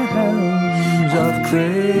of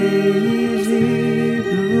crazy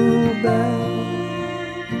bluebells.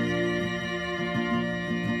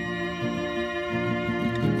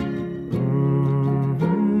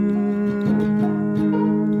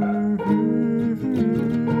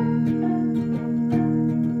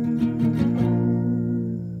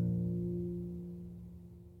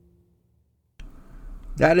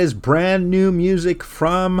 That is brand new music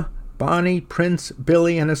from Bonnie Prince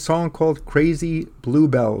Billy and a song called Crazy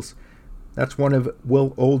Bluebells. That's one of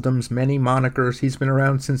Will Oldham's many monikers. He's been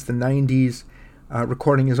around since the 90s,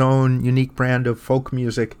 recording his own unique brand of folk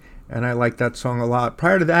music, and I like that song a lot.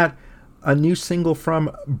 Prior to that, a new single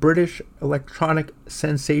from British electronic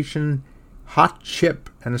sensation Hot Chip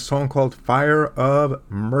and a song called Fire of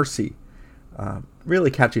Mercy.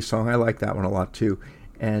 Really catchy song. I like that one a lot too.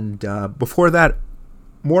 And before that,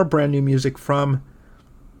 more brand new music from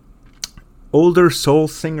older soul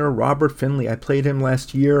singer Robert Finley. I played him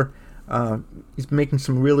last year. He's been making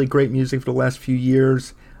some really great music for the last few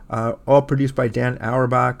years, all produced by Dan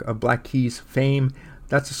Auerbach of Black Keys fame.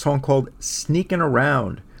 That's a song called Sneakin'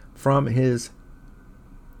 Around from his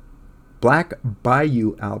Black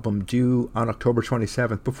Bayou album due on October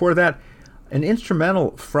 27th. Before that, an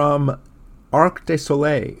instrumental from Arc de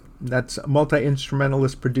Soleil. That's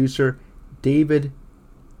multi-instrumentalist producer David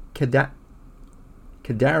Kadarathan,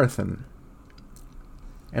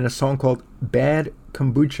 and a song called Bad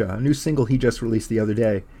Kombucha, a new single he just released the other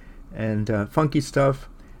day. And funky stuff.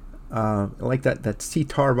 I like that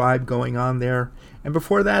sitar vibe going on there. And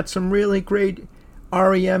before that, some really great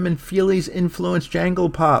REM and Feelies influenced jangle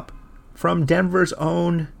pop from Denver's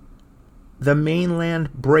own The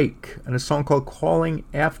Mainland Break, and a song called Calling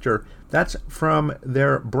After. That's from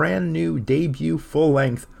their brand new debut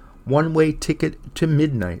full-length One-Way Ticket to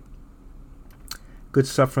Midnight. Good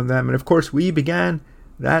stuff from them. And of course, we began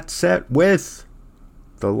that set with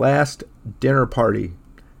The Last Dinner Party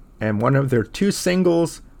and one of their two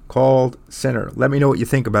singles called Sinner. Let me know what you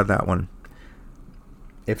think about that one,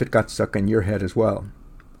 if it got stuck in your head as well.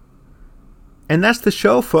 And that's the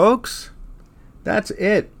show, folks. That's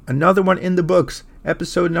it. Another one in the books.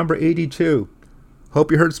 Episode number 82.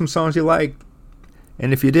 Hope you heard some songs you liked.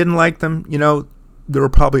 And if you didn't like them, there were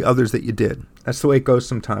probably others that you did. That's the way it goes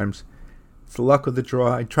sometimes. It's the luck of the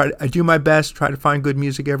draw. I do my best, try to find good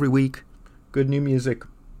music every week. Good new music.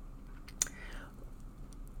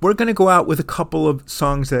 We're going to go out with a couple of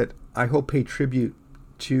songs that I hope pay tribute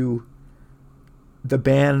to the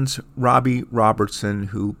band's Robbie Robertson,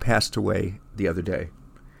 who passed away the other day.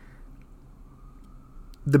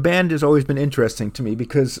 The band has always been interesting to me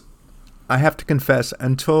because I have to confess,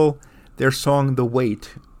 until their song The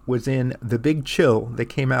Wait was in The Big Chill that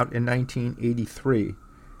came out in 1983,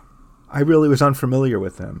 I really was unfamiliar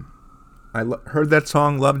with them. I heard that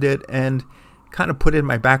song, loved it, and kind of put it in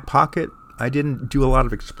my back pocket. I didn't do a lot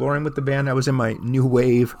of exploring with the band. I was in my new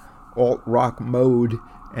wave alt-rock mode,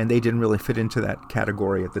 and they didn't really fit into that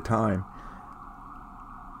category at the time.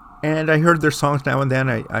 And I heard their songs now and then.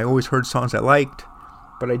 I always heard songs I liked,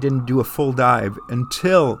 but I didn't do a full dive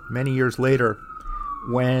until many years later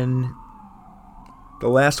when The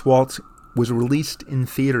Last Waltz was released in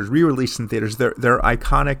theaters, re-released in theaters. Their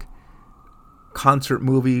iconic concert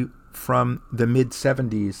movie from the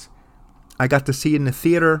mid-70s. I got to see it in the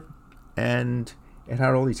theater, and it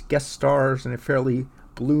had all these guest stars, and it fairly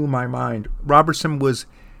blew my mind. Robertson was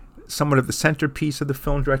somewhat of the centerpiece of the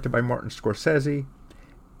film, directed by Martin Scorsese,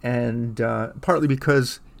 and partly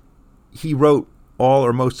because he wrote all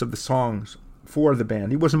or most of the songs for the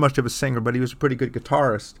band. He wasn't much of a singer, but he was a pretty good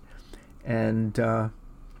guitarist. And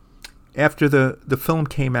after the film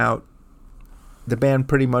came out, the band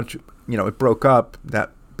pretty much, it broke up,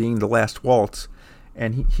 that being The Last Waltz.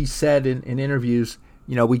 And he said in interviews,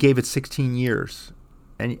 we gave it 16 years.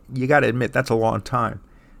 And you got to admit, that's a long time.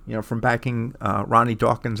 From backing Ronnie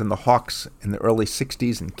Dawkins and the Hawks in the early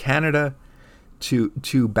 60s in Canada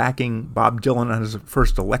to backing Bob Dylan on his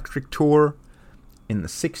first Electric tour in the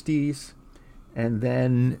 60s, and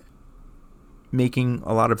then making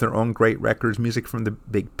a lot of their own great records, music from the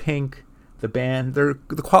Big Pink, the band. The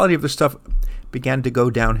quality of the stuff began to go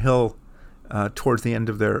downhill towards the end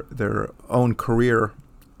of their own career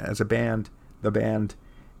as a band, the band,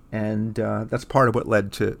 and that's part of what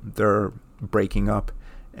led to their breaking up,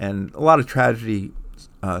 and a lot of tragedy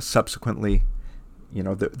subsequently. You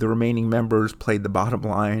know, the remaining members played the bottom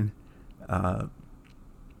line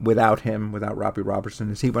without him, without Robbie Robertson,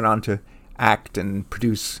 as he went on to act and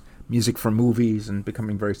produce music for movies and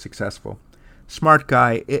becoming very successful. Smart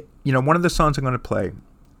guy. One of the songs I'm going to play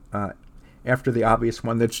after the obvious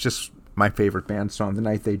one that's just my favorite band song, The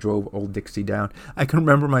Night They Drove Old Dixie Down. I can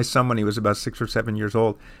remember my son when he was about 6 or 7 years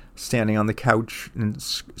old standing on the couch and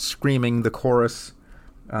screaming the chorus.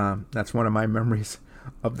 That's one of my memories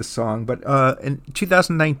of the song. But in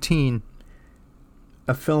 2019,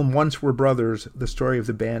 a film, Once Were Brothers, the story of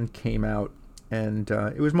the band, came out, and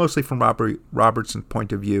it was mostly from Robbie Robertson's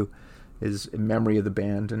point of view, his memory of the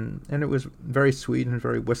band, and it was very sweet and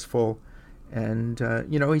very wistful. And,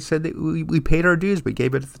 he said that we paid our dues, we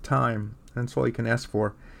gave it at the time. That's all you can ask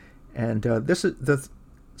for. And this is the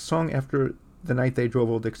song after The Night They Drove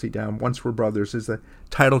Old Dixie Down, Once Were Brothers, is the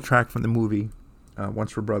title track from the movie,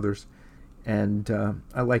 Once Were Brothers. And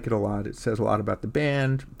I like it a lot. It says a lot about the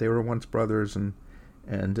band. They were once brothers, and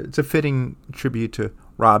it's a fitting tribute to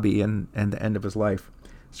Robbie and the end of his life.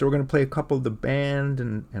 So we're going to play a couple of the band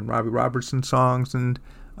and Robbie Robertson songs. And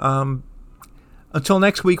until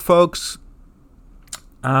next week, folks,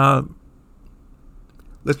 listen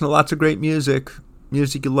to lots of great music you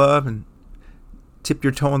love, and tip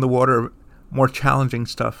your toe in the water, more challenging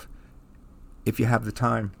stuff if you have the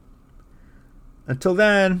time. Until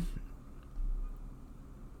then,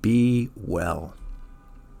 be well.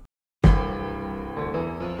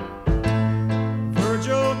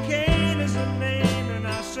 Virgil Kane is the name, and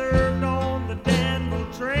I served on the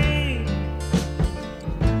Danville train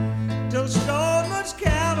till Stoneman's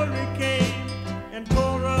cavalry came and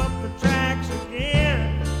tore up the tracks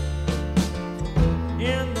again.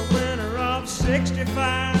 In the winter of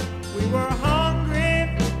 '65, we were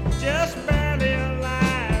hungry, just barely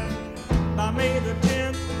alive. By May the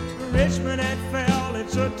 10th, Richmond had fell.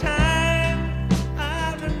 It's a time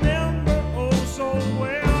I remember oh so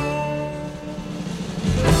well.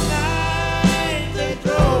 The night they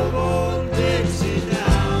drove old Dixie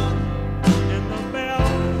down, and the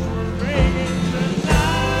bells were ringing. The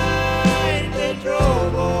night they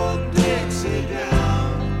drove old Dixie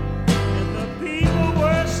down, and the people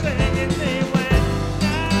were singing. They went la la la la la la la la la la la. 'Cause the night they drove old Dixie down, and the bells were ringing. The night they drove old Dixie down, and the people were singing. They went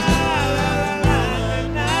la la la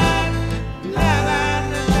la la la la la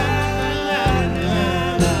la la la. 'Cause the night they drove old Dixie down, and the bells were ringing. The night they drove old Dixie down, and the people were singing. They went la la la la la la la la la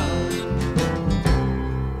la la.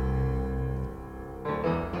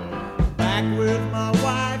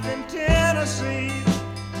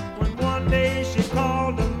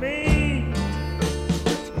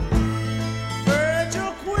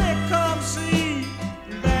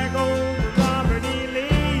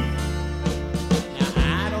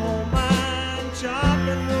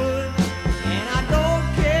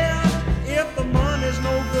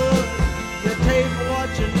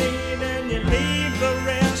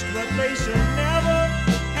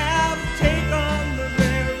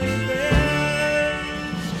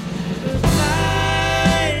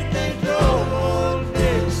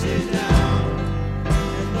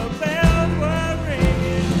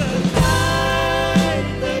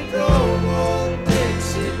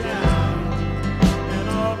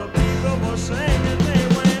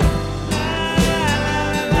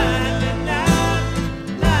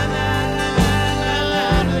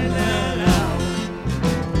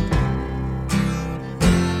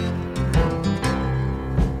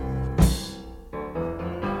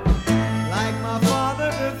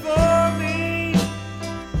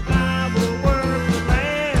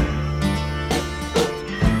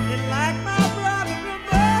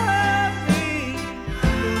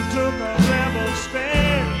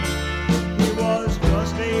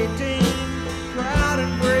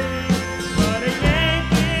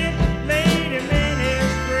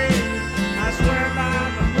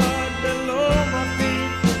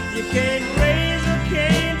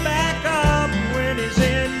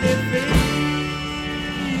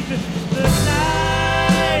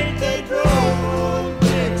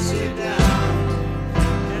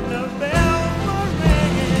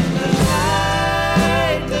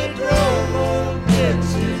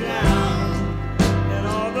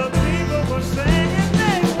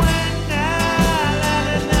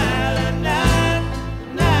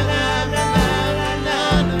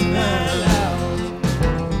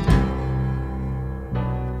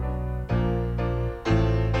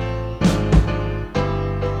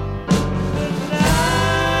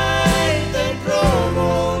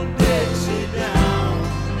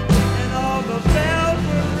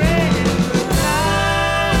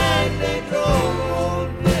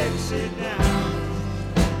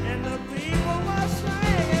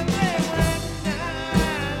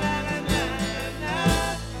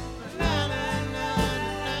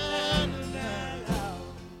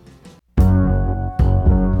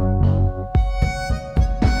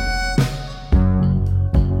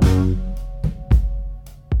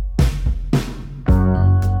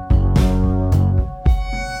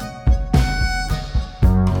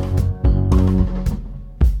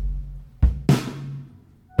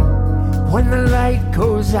 when the light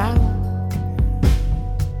goes out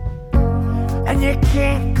and you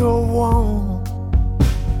can't go on.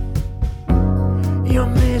 You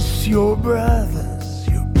miss your brothers,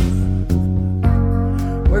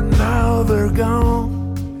 but now they're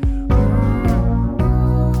gone.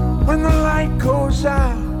 When the light goes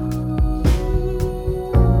out,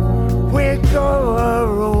 we go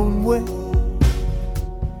our own way.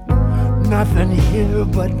 Nothing here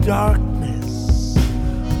but darkness,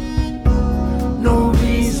 no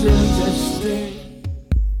reason to stay.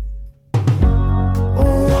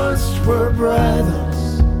 Once we're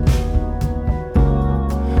brothers,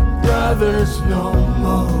 brothers no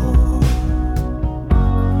more.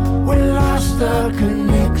 We lost our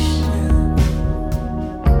connection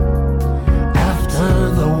after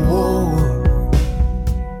the war.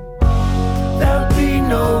 There'll be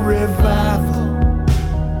no revival,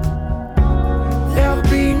 there'll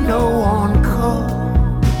be no encore.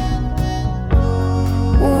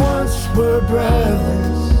 Once we're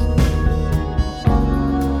brothers,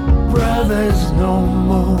 brothers no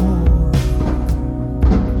more.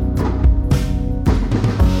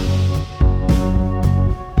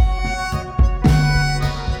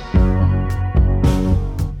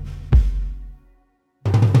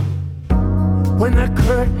 When the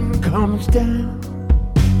curtain comes down,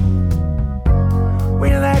 we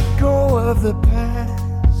let go of the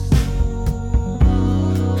past.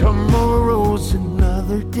 Tomorrow's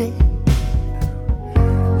another day.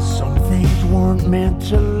 Some things weren't meant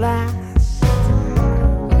to last.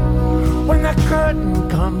 When the curtain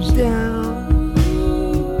comes down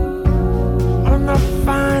on the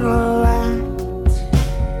final act,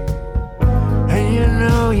 and you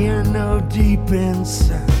know deep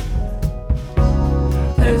inside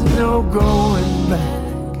there's no going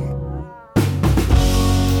back.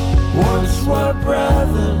 Once we're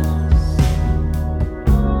brothers,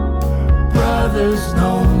 brothers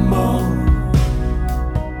no more.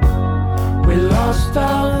 We lost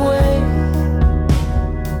our way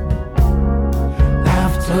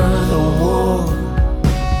after the war.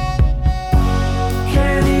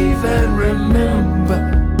 Can't even remember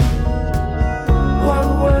what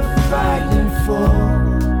we're fighting for.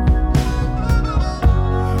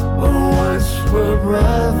 Once we're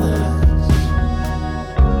brothers,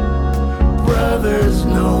 brothers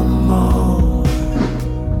no more.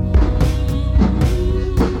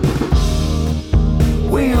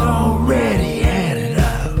 We already had it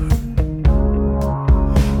out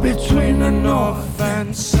between the north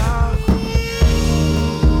and south.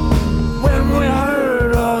 When we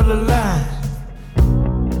heard all the lies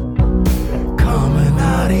coming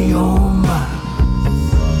out of your mouth,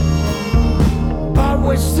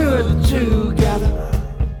 we stood together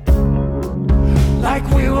like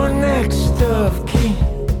we were next of kin.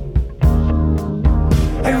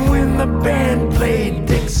 And when the band played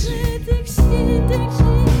Dixie,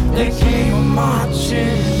 they came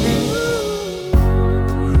marching in.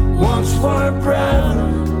 Once we're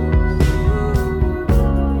brothers,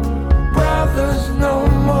 brothers no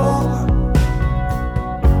more.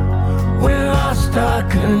 We lost our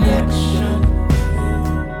connection